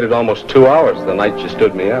 I waited almost 2 hours the night you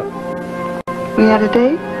stood me up. We had a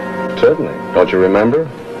date? Certainly. Don't you remember?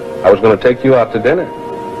 I was going to take you out to dinner.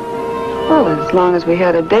 Well, as long as we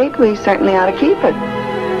had a date, we certainly ought to keep it.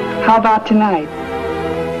 How about tonight?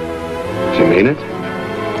 Do you mean it?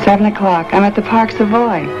 7 o'clock. I'm at the Park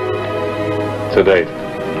Savoy. It's a date.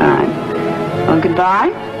 Fine. Well,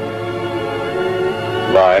 goodbye.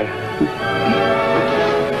 Bye.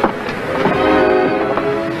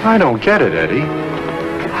 I don't get it, Eddie.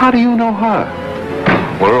 How do you know her?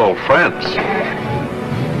 We're old friends.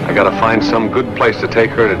 I gotta find some good place to take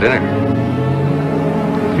her to dinner.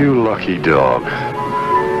 You lucky dog.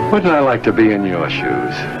 Wouldn't I like to be in your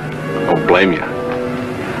shoes? Don't blame you.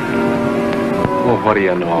 Well, what do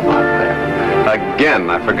you know about that? Again,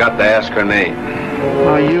 I forgot to ask her name.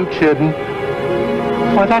 Are you kidding?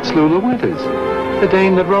 Why, that's Lulu Winters, the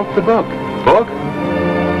dame that wrote the book. Book?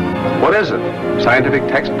 What is it? Scientific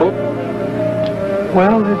textbook?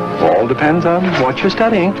 Well, it all depends on what you're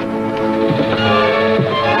studying.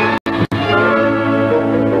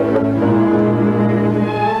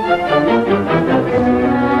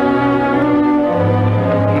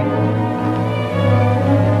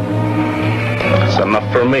 That's enough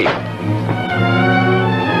for me.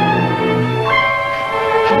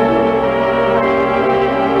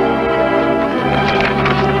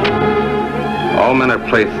 All men are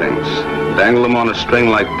playthings. Dangle them on a string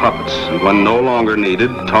like puppets, and when no longer needed,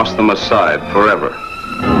 toss them aside forever.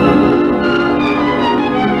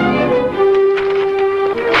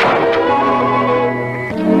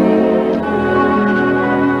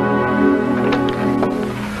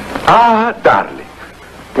 Ah, darling.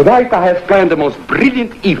 Tonight I have planned the most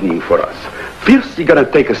brilliant evening for us. First you're gonna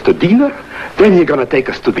take us to dinner, then you're gonna take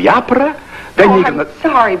us to the opera, then you're gonna... I'm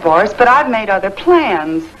sorry, Boris, but I've made other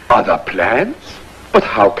plans. Other plans? But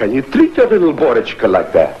how can you treat your little Borichka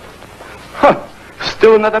like that? Huh.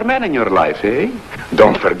 Still another man in your life, eh?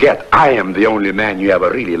 Don't forget, I am the only man you ever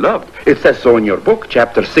really loved. It says so in your book,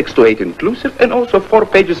 chapter 6 to 8 inclusive, and also 4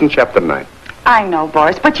 pages in chapter 9. I know,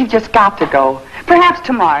 Boris, but you've just got to go. Perhaps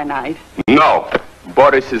tomorrow night. No,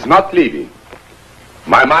 Boris is not leaving.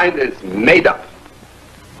 My mind is made up.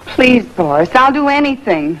 Please, Boris, I'll do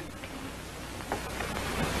anything.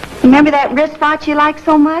 Remember that wristwatch you like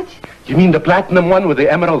so much? You mean the platinum one with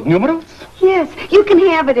the emerald numerals? Yes, you can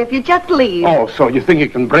have it if you just leave. Oh, so you think you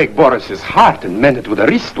can break Boris's heart and mend it with a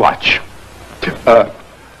wristwatch?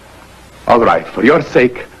 All right, for your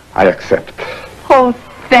sake, I accept. Oh,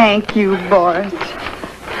 thank you, Boris.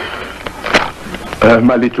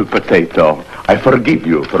 My little potato, I forgive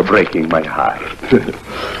you for breaking my heart.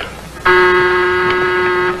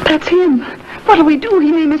 That's him. What'll we do?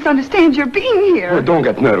 He may misunderstand your being here. Oh, don't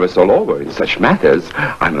get nervous all over in such matters.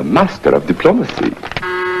 I'm a master of diplomacy.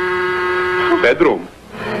 Bedroom.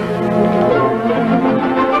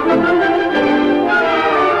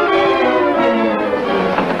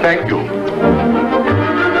 Thank you.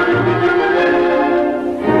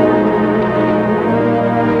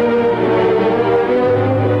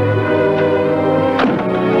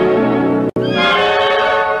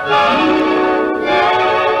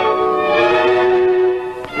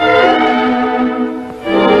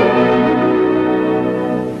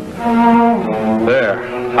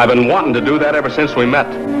 I've been wanting to do that ever since we met.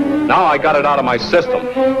 Now I got it out of my system.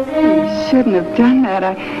 You shouldn't have done that.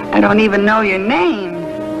 I don't even know your name.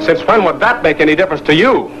 Since when would that make any difference to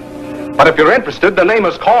you? But if you're interested, the name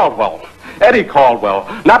is Caldwell. Eddie Caldwell.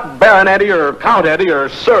 Not Baron Eddie or Count Eddie or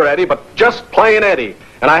Sir Eddie, but just plain Eddie.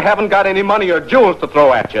 And I haven't got any money or jewels to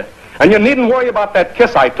throw at you. And you needn't worry about that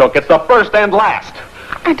kiss I took. It's the first and last.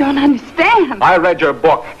 I don't understand. I read your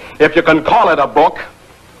book, if you can call it a book.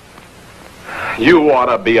 You ought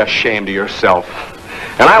to be ashamed of yourself.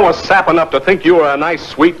 And I was sap enough to think you were a nice,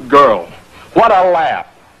 sweet girl. What a laugh.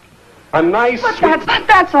 A nice, But sweet...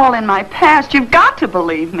 that's all in my past. You've got to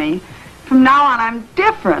believe me. From now on, I'm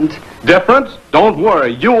different. Different? Don't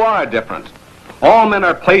worry, you are different. All men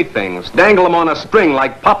are playthings. Dangle them on a string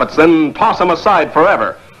like puppets, then toss them aside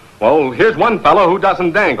forever. Well, here's one fellow who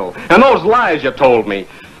doesn't dangle. And those lies you told me.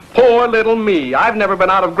 Poor little me. I've never been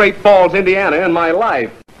out of Great Falls, Indiana in my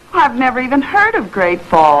life. I've never even heard of Great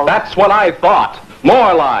Falls. That's what I thought.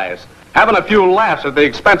 More lies. Having a few laughs at the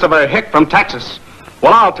expense of a hick from Texas.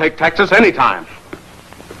 Well, I'll take Texas anytime.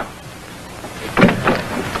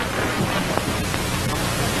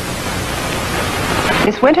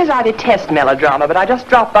 Miss Winters, I detest melodrama, but I just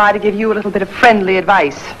dropped by to give you a little bit of friendly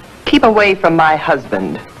advice. Keep away from my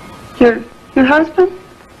husband. Your husband?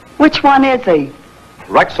 Which one is he?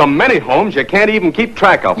 Wrecked so many homes you can't even keep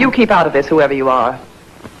track of them. You keep out of this, whoever you are.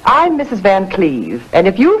 I'm Mrs. Van Cleve, and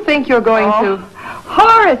if you think you're going to...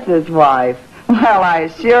 Horace's wife. Well, I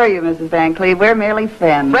assure you, Mrs. Van Cleve, we're merely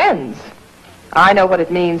friends. Friends? I know what it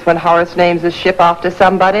means when Horace names his ship after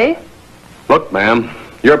somebody. Look, ma'am,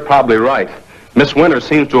 you're probably right. Miss Winters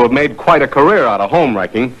seems to have made quite a career out of home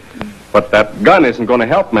wrecking. But that gun isn't going to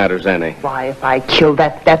help matters any. Why, if I killed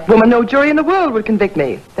that woman, no jury in the world would convict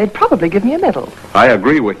me. They'd probably give me a medal. I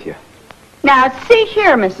agree with you. Now, see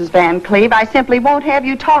here, Mrs. Van Cleve, I simply won't have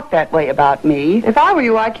you talk that way about me. If I were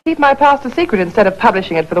you, I'd keep my past a secret instead of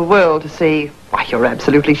publishing it for the world to see. Why, you're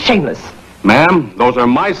absolutely shameless. Ma'am, those are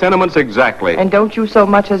my sentiments exactly. And don't you so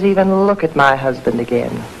much as even look at my husband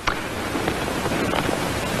again.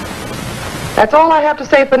 That's all I have to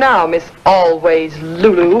say for now, Miss Always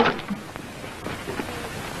Lulu.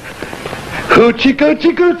 Hoochie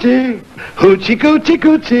coochie coochie, hoochie coochie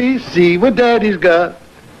coochie, see what Daddy's got.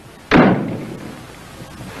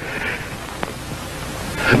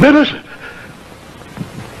 Millicent.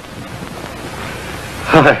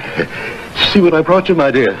 Hi. See what I brought you,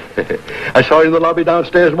 my dear. I saw you in the lobby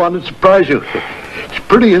downstairs and wanted to surprise you. It's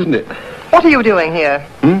pretty, isn't it? What are you doing here?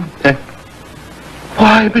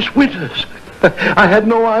 Why, Miss Winters. I had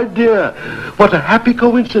no idea. What a happy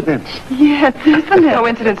coincidence. Yes, isn't it?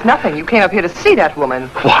 Coincidence nothing. You came up here to see that woman.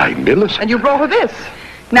 Why, Millicent? And you brought her this.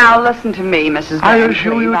 Now, listen to me, Mrs. Van I Cleve.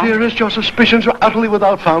 assure you, dearest, your suspicions are utterly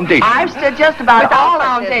without foundation. I've stood just about Without all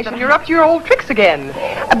foundation. You're up to your old tricks again.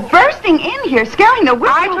 Bursting in here, scaring the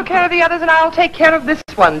whistle. I took care of the others, and I'll take care of this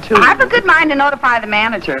one, too. I've a good mind to notify the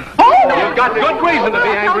manager. You've got good reason to be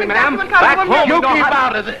angry, ma'am. Back home, You keep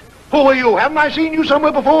out of it. Who are you? Haven't I seen you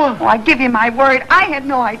somewhere before? Oh, I give you my word, I had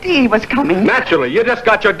no idea he was coming. Naturally, you just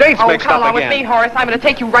got your dates mixed come up along again. with me, Horace. I'm going to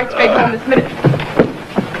take you right straight home this minute.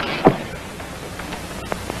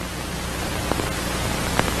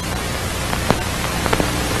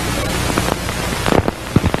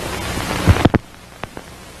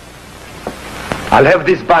 I'll have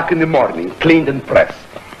this back in the morning, cleaned and pressed.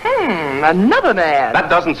 Another man. That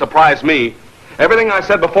doesn't surprise me. Everything I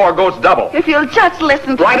said before goes double. If you'll just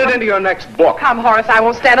listen to Write it into your next book. Come, Horace, I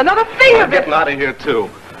won't stand another thing I'm of it. getting out of here, too.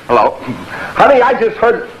 Hello? Honey, I just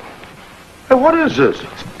heard... Hey, what is this?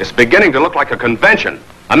 It's beginning to look like a convention.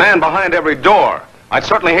 A man behind every door. I'd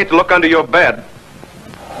certainly hate to look under your bed.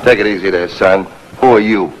 Take it easy there, son. Who are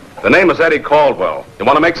you? The name is Eddie Caldwell. You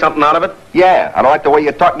want to make something out of it? Yeah, I don't like the way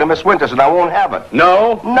you're talking to Miss Winters, and I won't have it.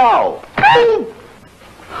 No? No.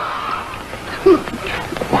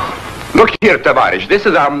 Look here, Tavares, this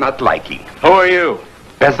is I'm not liking. Who are you?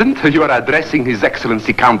 Peasant, you are addressing His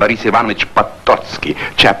Excellency Count Boris Ivanovich Pototsky,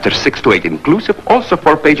 chapter 6 to 8 inclusive, also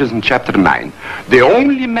 4 pages in chapter 9. The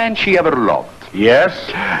only man she ever loved.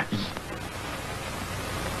 Yes?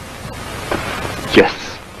 Yes.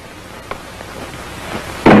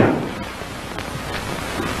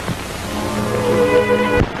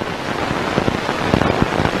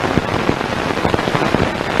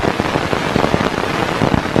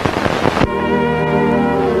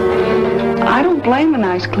 I don't blame a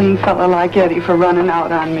nice, clean fella like Eddie for running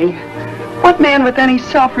out on me. What man with any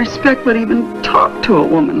self-respect would even talk to a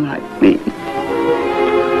woman like me?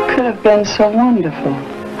 Could have been so wonderful.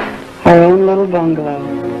 Our own little bungalow,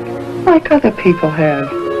 like other people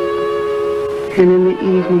have. And in the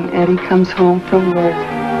evening, Eddie comes home from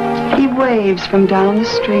work. He waves from down the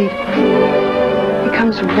street. He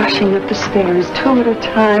comes rushing up the stairs, 2 at a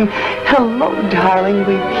time. Hello, darling,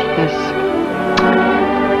 we kiss.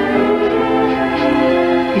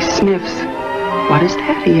 He sniffs. What is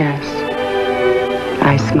that, he asks.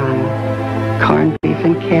 I smile. Corned beef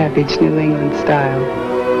and cabbage, New England style.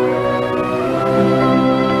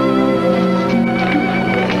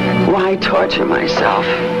 Why torture myself?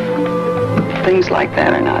 Things like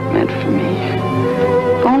that are not meant for me.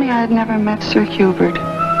 If only I had never met Sir Hubert.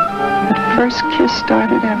 That first kiss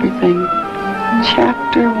started everything.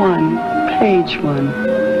 Chapter 1, page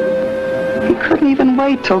 1. He couldn't even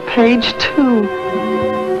wait till page 2.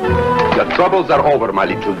 Your troubles are over, my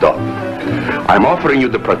little dove. I'm offering you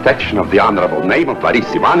the protection of the honorable name of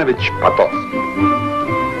Boris Ivanovich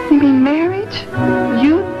Pototsky. You mean marriage?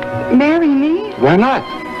 You'd marry me? Why not?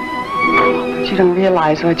 But you don't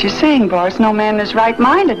realize what you're saying, Boris. No man in his right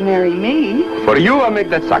mind would marry me. For you, I'll make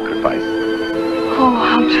that sacrifice. Oh,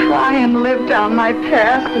 I'll try and live down my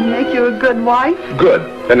past and make you a good wife. Good.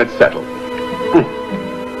 Then it's settled.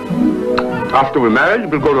 After we're married,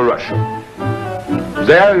 we'll go to Russia.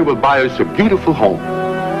 There you will buy us a beautiful home.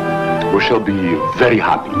 We shall be very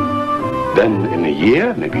happy. Then in a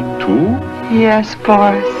year, maybe 2, Yes,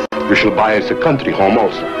 Boris. we shall buy us a country home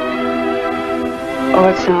also. Oh,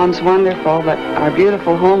 it sounds wonderful, but our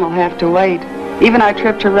beautiful home will have to wait. Even our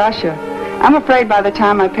trip to Russia. I'm afraid by the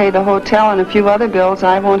time I pay the hotel and a few other bills,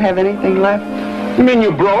 I won't have anything left. You mean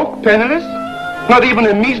you broke, penniless? Not even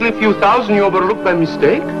a measly few thousand you overlooked by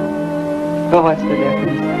mistake? But what's the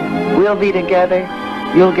difference? We'll be together.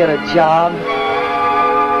 You'll get a job.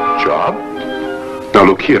 Job? Now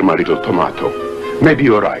look here, my little tomato. Maybe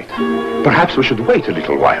you're right. Perhaps we should wait a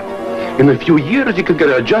little while. In a few years, you could get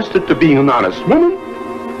adjusted to being an honest woman.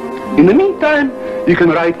 In the meantime, you can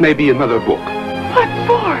write maybe another book. What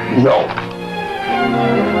for? No.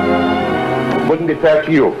 Wouldn't be fair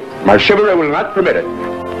to you. My chivalry will not permit it.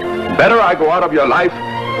 Better I go out of your life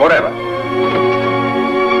forever.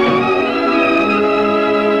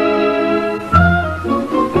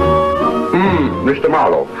 Mr.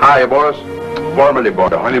 Marlowe. Hi, Boris. Formally, boy,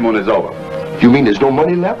 the honeymoon is over. You mean there's no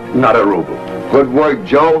money left? Not a ruble. Good work,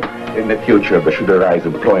 Joe. In the future, if there should arise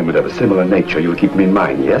employment of a similar nature, you'll keep me in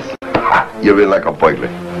mind, yes? Ha, you're in like a burglar.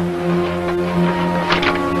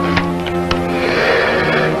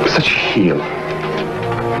 Such a heel.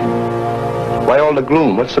 Why all the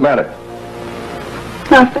gloom? What's the matter?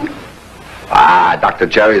 Nothing. Ah, Dr.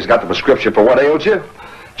 Jerry's got the prescription for what ails you.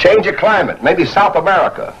 Change your climate. Maybe South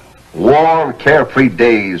America. Warm, carefree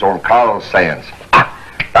days on coral sands. Ah,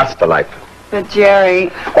 that's the life. But,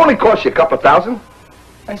 Jerry... Only cost you a couple $1,000.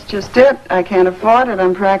 That's just it. I can't afford it.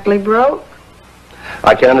 I'm practically broke.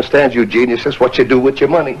 I can understand you geniuses, what you do with your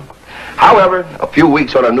money. However, a few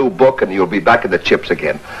weeks on a new book and you'll be back in the chips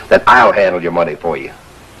again. Then I'll handle your money for you.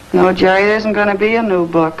 No, Jerry, there isn't going to be a new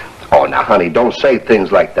book. Oh, now, honey, don't say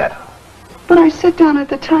things like that. But I sit down at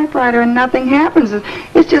the typewriter and nothing happens.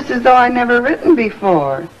 It's just as though I'd never written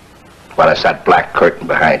before. Well, it's that black curtain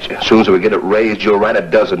behind you. As soon as we get it raised, you'll write a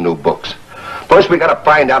dozen new books. First, we got to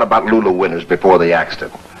find out about Lulu Winters before the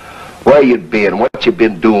accident. Where you'd been, what you'd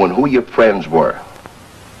been doing, who your friends were.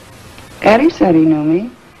 Eddie said he knew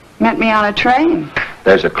me. Met me on a train.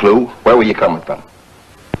 There's a clue. Where were you coming from?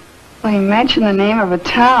 Well, he mentioned the name of a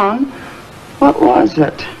town. What was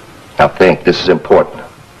it? Now think, this is important.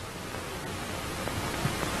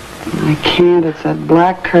 I can't. It's that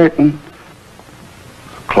black curtain.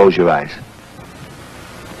 Close your eyes.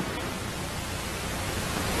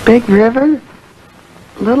 Big river?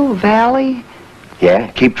 Little valley?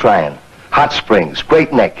 Yeah, keep trying. Hot Springs,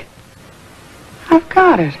 Great Neck. I've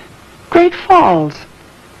got it. Great Falls.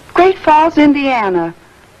 Great Falls, Indiana.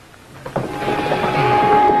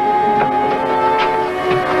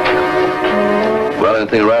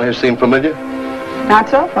 anything around here seem familiar? Not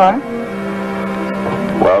so far.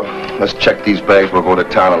 Well, let's check these bags. We'll go to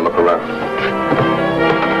town and look around.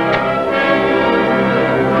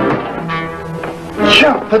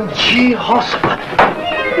 Jumping gee hospital.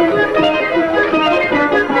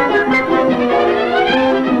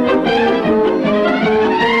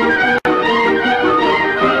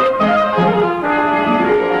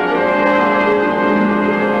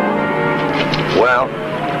 Well,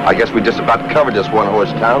 I guess we just about covered this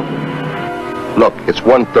one-horse town. Look, it's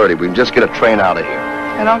 1:30. We can just get a train out of here.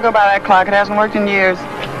 Hey, don't go by that clock. It hasn't worked in years.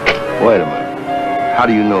 Wait a minute. How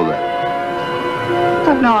do you know that?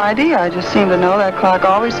 I have no idea. I just seem to know that clock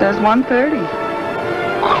always says 1:30.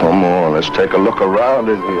 Come on, let's take a look around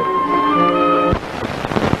in here.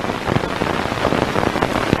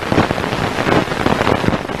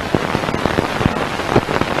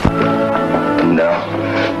 No,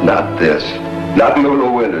 not this. Not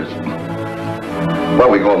Lulu Winters. Why are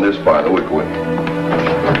we going this far? No, we're going.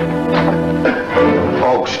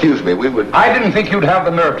 Oh, excuse me, we would... I didn't think you'd have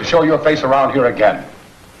the nerve to show your face around here again.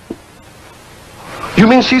 You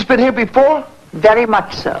mean she's been here before? Very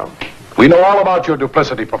much so. We know all about your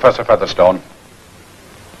duplicity, Professor Featherstone.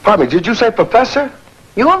 Pardon me, did you say professor?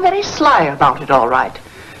 You are very sly about it, all right.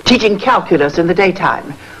 Teaching calculus in the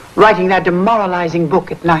daytime, writing that demoralizing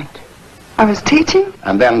book at night. I was teaching?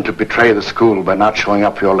 And then to betray the school by not showing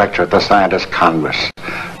up for your lecture at the Scientist Congress.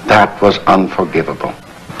 That was unforgivable.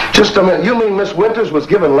 Just a minute, you mean Miss Winters was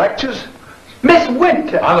giving lectures? Miss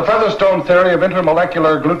Winter! On the Featherstone theory of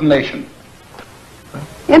intermolecular agglutination.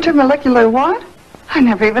 Intermolecular what? I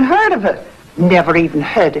never even heard of it. Never even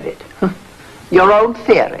heard of it. Your own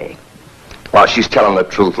theory. Well, she's telling the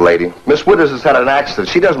truth, lady. Miss Winters has had an accident.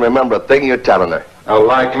 She doesn't remember a thing you're telling her. A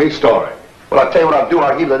likely story. Well, I'll tell you what I'll do.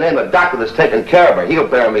 I'll give you the name of the doctor that's taking care of her. He'll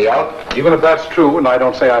bear me out. Even if that's true, and I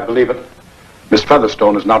don't say I believe it, Miss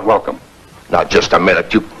Featherstone is not welcome. Now, just a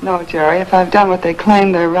minute. You... No, Jerry, if I've done what they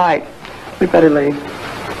claim, they're right. We better leave.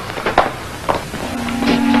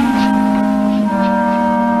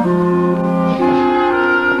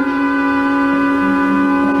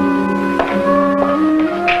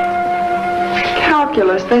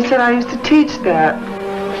 Calculus. They said I used to teach that.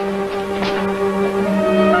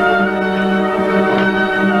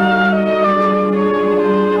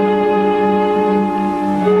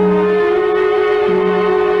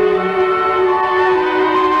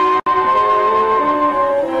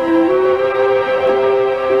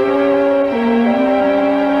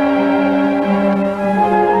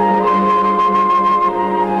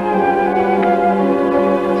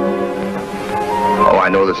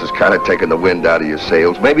 Kind of taking the wind out of your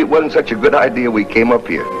sails. Maybe it wasn't such a good idea we came up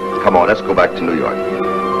here. Come on, let's go back to New York.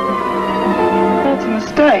 That's a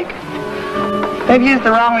mistake. They've used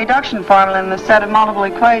the wrong reduction formula in the set of multiple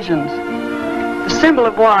equations. The symbol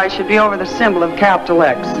of Y should be over the symbol of capital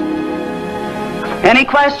X. Any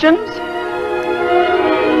questions?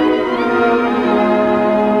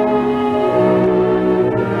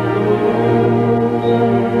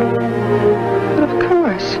 But of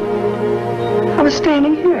course. I was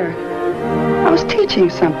standing here. I was teaching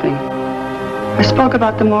something. I spoke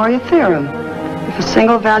about the Moria theorem. If a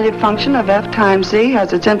single-valued function of f times z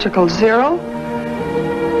has its integral 0,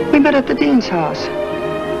 we met at the dean's house.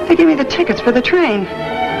 They gave me the tickets for the train.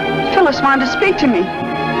 Phyllis wanted to speak to me.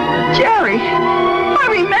 Jerry, I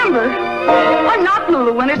remember. I'm not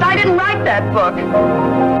Lulu Winters. I didn't write that book.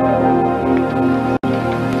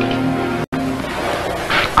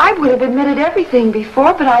 I would have admitted everything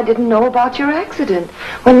before, but I didn't know about your accident.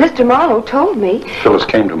 When Mr. Marlowe told me... Phyllis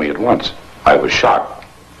came to me at once. I was shocked,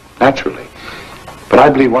 naturally. But I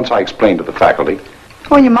believe once I explained to the faculty...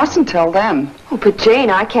 Well, you mustn't tell them. Oh, but Jane,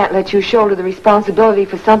 I can't let you shoulder the responsibility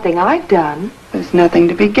for something I've done. There's nothing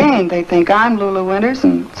to be gained. They think I'm Lulu Winters,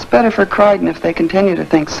 and it's better for Croydon if they continue to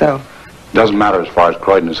think so. Doesn't matter as far as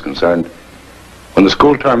Croydon is concerned. When the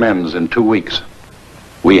school term ends in 2 weeks,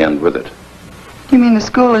 we end with it. You mean the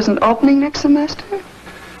school isn't opening next semester?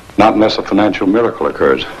 Not unless a financial miracle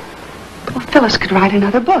occurs. Well, Phyllis could write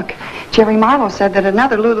another book. Jerry Marlowe said that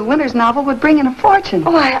another Lulu Winters novel would bring in a fortune.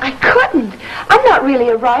 Oh, I couldn't. I'm not really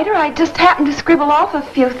a writer. I just happened to scribble off a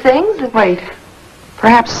few things. Wait.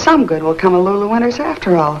 Perhaps some good will come of Lulu Winters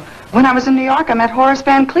after all. When I was in New York, I met Horace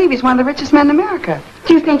Van Cleve. He's one of the richest men in America.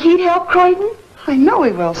 Do you think he'd help Croydon? I know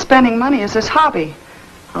he will. Spending money is his hobby.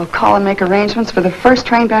 I'll call and make arrangements for the first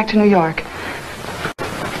train back to New York.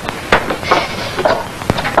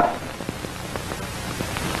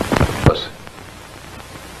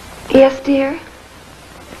 Yes, dear?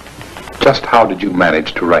 Just how did you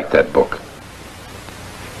manage to write that book?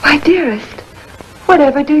 Why, dearest,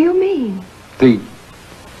 whatever do you mean?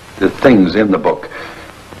 The the things in the book,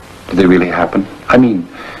 do they really happen? I mean,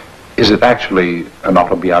 is it actually an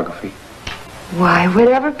autobiography? Why,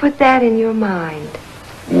 whatever put that in your mind?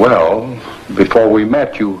 Well, before we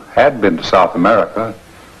met, you had been to South America,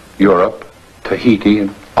 Europe, Tahiti,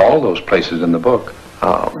 and all those places in the book.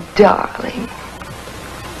 Oh, darling.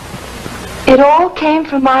 It all came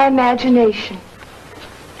from my imagination.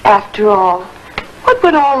 After all, what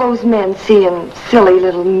would all those men see in silly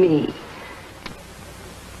little me?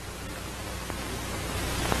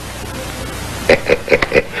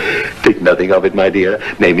 Think nothing of it, my dear.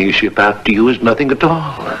 Naming a ship after you is nothing at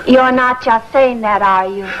all. You're not just saying that, are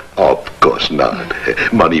you? Of course not.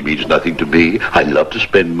 Money means nothing to me. I love to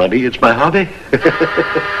spend money. It's my hobby.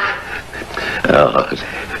 Oh,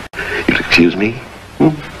 you'll excuse me?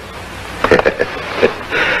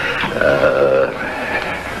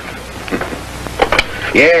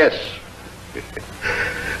 Yes.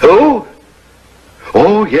 Who?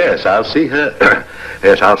 Oh, yes, I'll see her.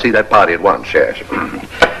 Yes, I'll see that party at once, yes.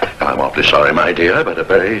 I'm awfully sorry, my dear, but a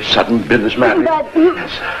very sudden business matter.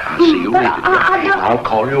 Yes, I'll see you later. I'll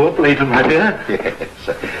call you up later, my dear. Yes.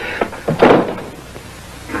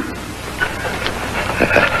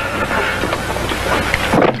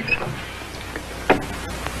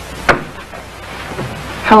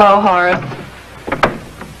 Hello, Horace.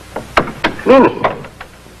 Lulu,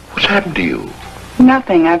 what's happened to you?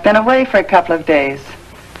 Nothing. I've been away for a couple of days.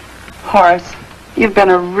 Horace, you've been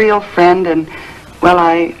a real friend, and, well,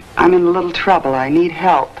 I'm in a little trouble. I need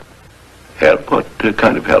help. Help? What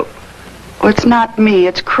kind of help? Oh, it's not me.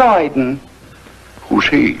 It's Croydon. Who's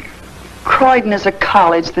he? Croydon is a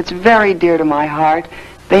college that's very dear to my heart.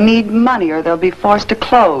 They need money or they'll be forced to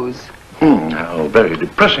close. How very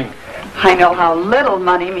depressing. I know how little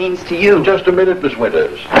money means to you. Just a minute, Miss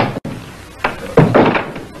Winters.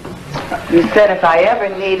 You said if I ever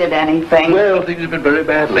needed anything... Well, things have been very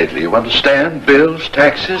bad lately. You understand? Bills,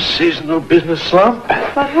 taxes, seasonal business slump.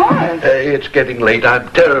 But what? It's getting late. I'm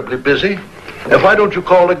terribly busy. Why don't you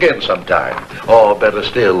call again sometime? Or better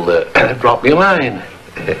still, drop me a line.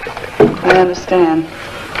 I understand.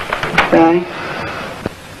 Bye.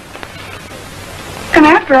 And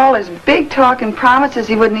after all his big talk and promises,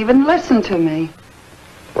 he wouldn't even listen to me.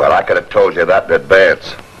 Well, I could have told you that in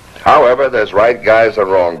advance. However, there's right guys and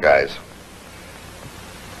wrong guys.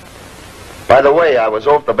 By the way, I was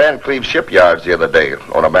over at the Van Cleve shipyards the other day,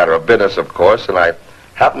 on a matter of business, of course, and I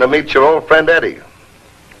happened to meet your old friend Eddie.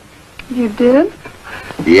 You did?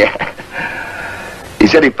 Yeah. He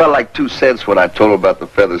said he felt like 2 cents when I told him about the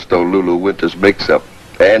Featherstone Lulu Winters mix-up.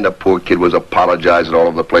 And the poor kid was apologizing all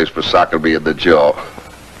over the place for socking me in the jaw.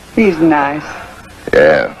 He's nice.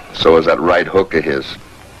 Yeah, so is that right hook of his.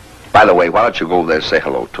 By the way, why don't you go over there and say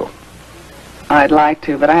hello to him? I'd like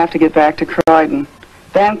to, but I have to get back to Croydon.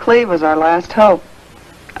 Van Cleve was our last hope.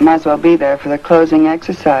 I might as well be there for the closing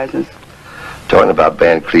exercises. Talking about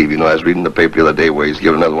Van Cleve, you know, I was reading the paper the other day where he's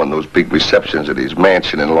giving another one of those big receptions at his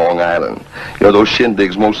mansion in Long Island. You know, those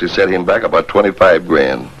shindigs mostly set him back about 25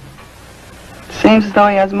 grand. Seems as though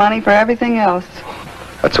he has money for everything else.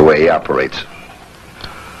 That's the way he operates.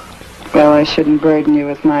 Well, I shouldn't burden you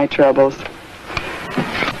with my troubles.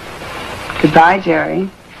 Goodbye, Jerry.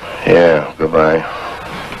 Yeah, goodbye.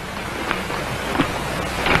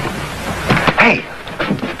 Hey,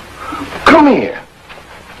 come here.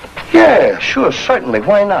 Yeah, sure, certainly.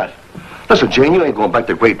 Why not? Listen, Jane, you ain't going back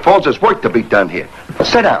to Great Falls. There's work to be done here.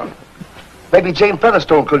 Sit down. Maybe Jane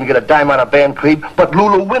Featherstone couldn't get a dime out of Van Cleve, but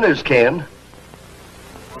Lulu Winters can.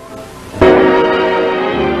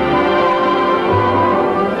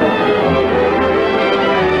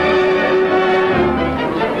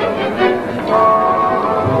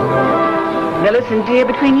 Now listen, dear,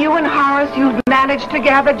 between you and Horace, you've managed to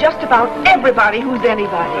gather just about everybody who's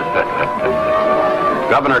anybody.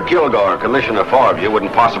 Governor Kilgore, Commissioner Forbes, you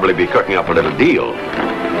wouldn't possibly be cooking up a little deal.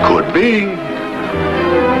 Could be.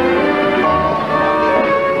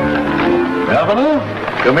 Governor,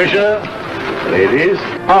 Commissioner, ladies.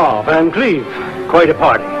 Oh, Van Cleve. Quite a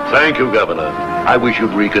party. Thank you, Governor. I wish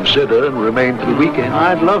you'd reconsider and remain for the weekend.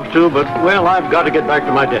 I'd love to, but, well, I've got to get back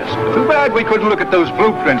to my desk. Too bad we couldn't look at those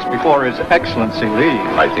blueprints before His Excellency leaves.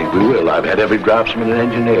 I think we will. I've had every draftsman and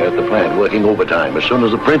engineer at the plant working overtime. As soon as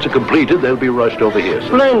the prints are completed, they'll be rushed over here.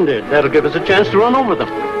 Splendid. That'll give us a chance to run over them.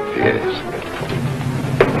 Yes.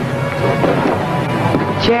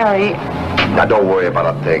 Jerry. Now, don't worry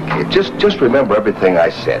about a thing, kid. Just remember everything I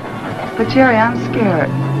said. But, Jerry, I'm scared.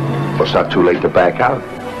 Well, it's not too late to back out.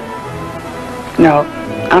 No,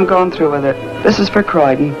 I'm going through with it. This is for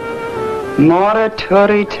Croydon.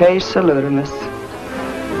 Morituri te salutamus.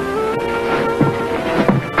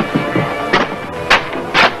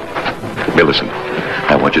 Millicent,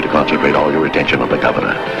 I want you to concentrate all your attention on the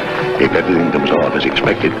governor. If everything comes off as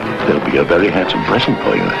expected, there'll be a very handsome present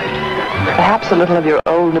for you. Perhaps a little of your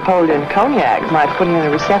old Napoleon cognac might put him in a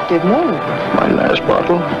receptive mood. My last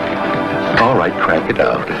bottle? All right, crack it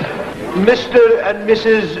out. Mr. and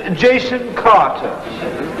Mrs. Jason Carter.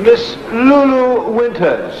 Miss Lulu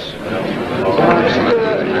Winters.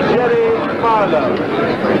 Mr. Jerry Marlowe.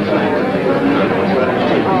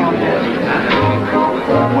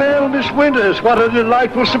 Well, Miss Winters, what a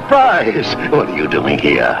delightful surprise. What are you doing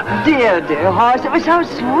here? Dear, dear Horace, it was so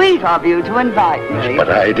sweet of you to invite me. But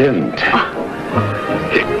I didn't.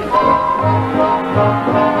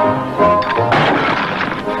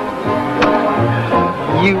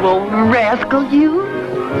 You old rascal, you.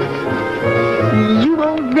 You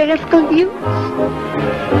old rascal, you.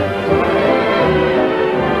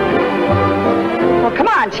 Well, come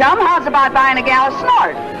on, chum. How's about buying a gal a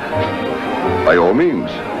snort? By all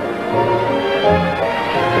means.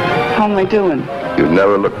 How am I doing? You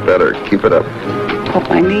never look better. Keep it up. Hope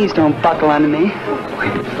my knees don't buckle under me.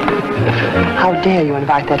 How dare you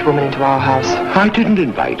invite that woman into our house? I didn't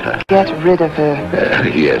invite her. Get rid of her.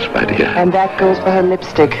 Yes, my dear. And that goes for her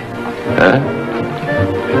lipstick. Huh?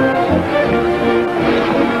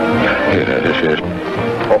 Yes.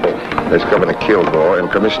 Oh, there's Governor Caldwell and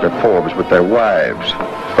Commissioner Forbes with their wives.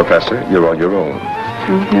 Professor, you're on your own.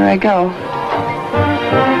 Here I go.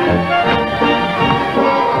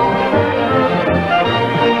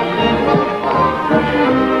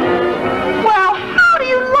 Well, how do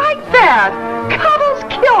you like that? Cuddles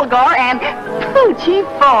Kilgore and Poochie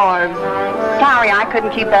Forbes. Sorry I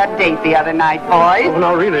couldn't keep that date the other night, boys. Oh,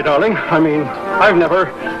 no, really, darling. I mean, I've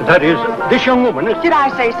never... That is, this young woman is... Did I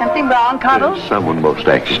say something wrong, Cuddles? Someone most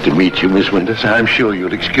anxious to meet you, Miss Winters. I'm sure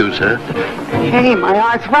you'll excuse her. Hey, my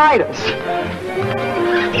arthritis.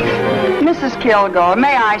 Mrs. Kilgore,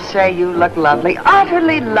 may I say you look lovely,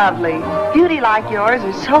 utterly lovely. Beauty like yours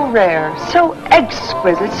is so rare, so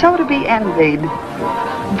exquisite, so to be envied.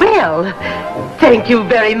 Well, thank you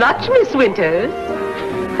very much, Miss Winters.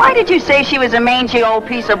 Why did you say she was a mangy old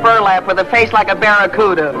piece of burlap with a face like a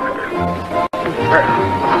barracuda?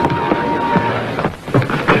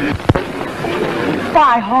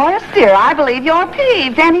 Why, Horace, dear, I believe you're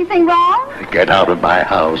peeved. Anything wrong? Get out of my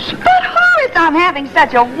house. But, Horace, I'm having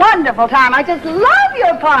such a wonderful time. I just love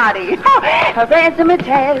your party. A ransom it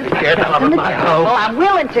has. Get out of my house. Well, I'm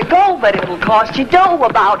willing to go, but it'll cost you dough,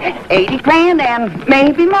 about 80 grand and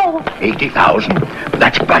maybe more. 80,000?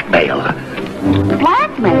 That's blackmail.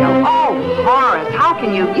 Blackmail? Oh, Horace, how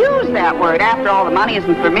can you use that word? After all, the money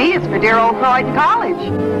isn't for me, it's for dear old Croydon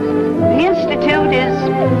College. The Institute is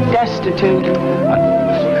destitute.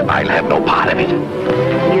 I'll have no part of it.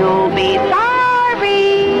 You'll be sorry.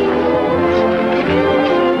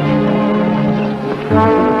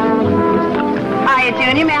 Hiya,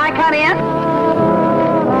 Junior, may I cut in?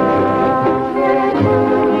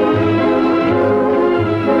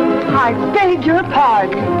 I beg your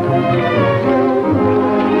pardon.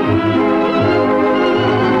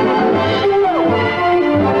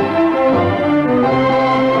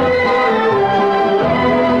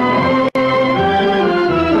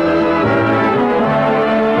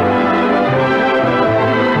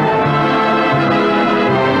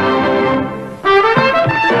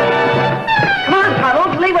 Come on,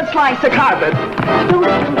 Puddles, leave us slice the carpet.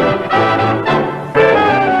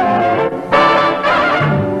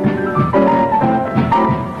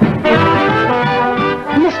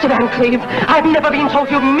 Mr. Van Cleve, I've never been so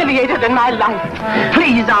humiliated in my life.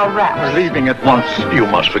 Please, I'll rap. We're leaving at once. You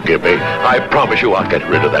must forgive me. I promise you I'll get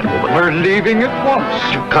rid of that woman. We're leaving at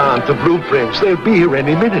once. You can't. The blueprints, they'll be here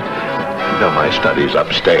any minute. No, my study's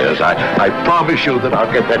upstairs. I promise you that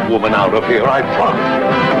I'll get that woman out of here. I promise.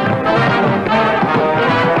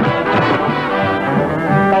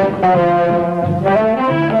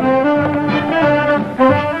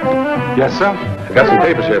 Yes, sir? I got some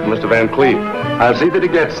papers here from Mr. Van Cleve. I'll see that he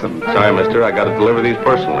gets them. Sorry, mister, I got to deliver these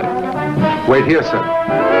personally. Wait here, sir.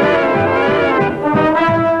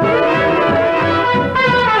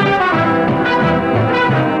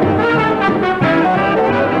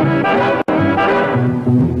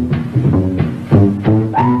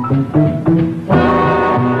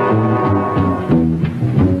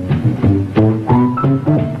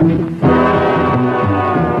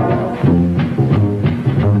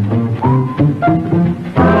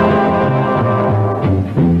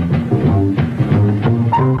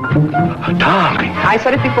 I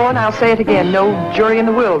said it before and I'll say it again. No jury in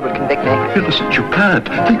the world would convict me. Hey, listen, you can't.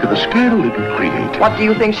 Think of the scandal it would create. What do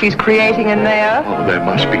you think she's creating in there? Oh, there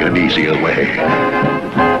must be an easier way.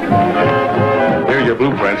 Here are your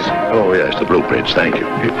blueprints. Oh, yes, the blueprints. Thank you.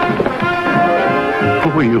 Oh,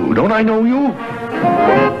 Who are you? Don't I know you?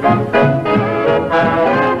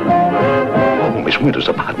 Oh, Miss Winters,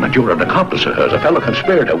 a partner. You're an accomplice of hers, a fellow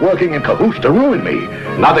conspirator working in cahoots to ruin me.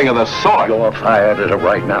 Nothing of the sort. You're fired as of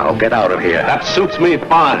right now. Get out of here. That suits me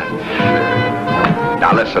fine.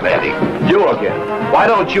 Now listen, Eddie. You again. Why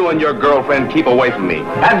don't you and your girlfriend keep away from me?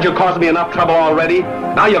 Haven't you caused me enough trouble already?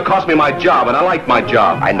 Now you cost me my job, and I like my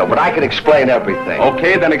job. I know, but I can explain everything.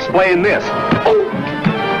 Okay, then explain this.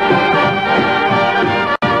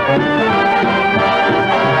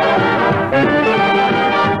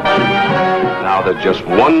 Now there's just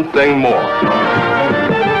one thing more.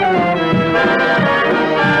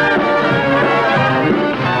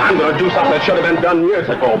 I'm going to do something that should have been done years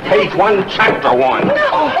ago. Page 1, chapter 1. No.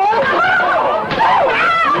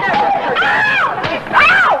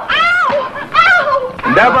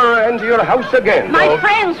 Never enter your house again. My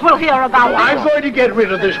friends will hear about I'm this. going to get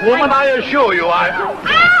rid of this woman, I assure you. I'll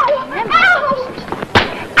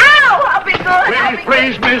be good.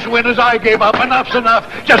 Please, Miss Winters, I gave up. Enough's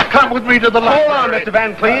enough. Just come with me to the library. Hold on, Mr.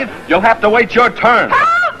 Van Cleve. You'll have to wait your turn.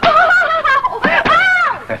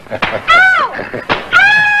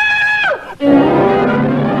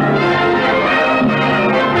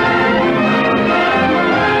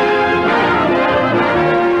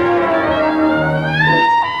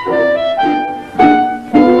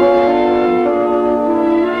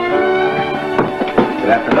 Good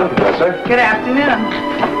afternoon, Professor. Good afternoon.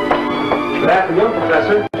 Good afternoon,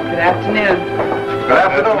 Professor. Good afternoon. Good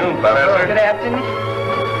afternoon, Professor. Good afternoon.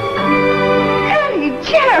 Eddie,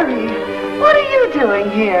 Jerry, what are you doing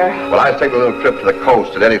here? Well, I was taking a little trip to the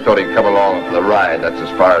coast, and Eddie thought he'd come along for the ride. That's as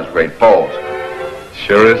far as Great Falls.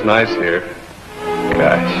 Sure is nice here.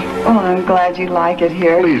 Gosh. Oh, I'm glad you like it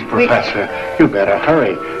here. Please, Professor, you better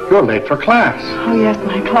hurry. You're late for class. Oh, yes,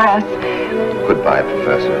 my class. Goodbye,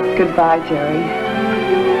 Professor. Goodbye, Jerry.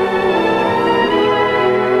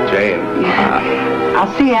 Jane.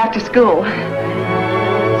 I'll see you after school.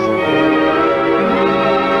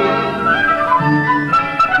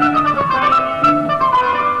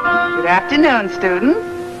 Good afternoon, students.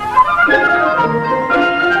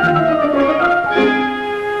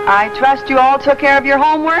 I trust you all took care of your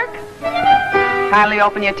homework. Kindly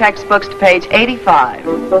open your textbooks to page 85.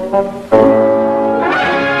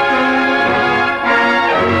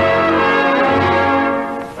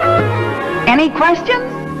 Any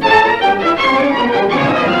questions?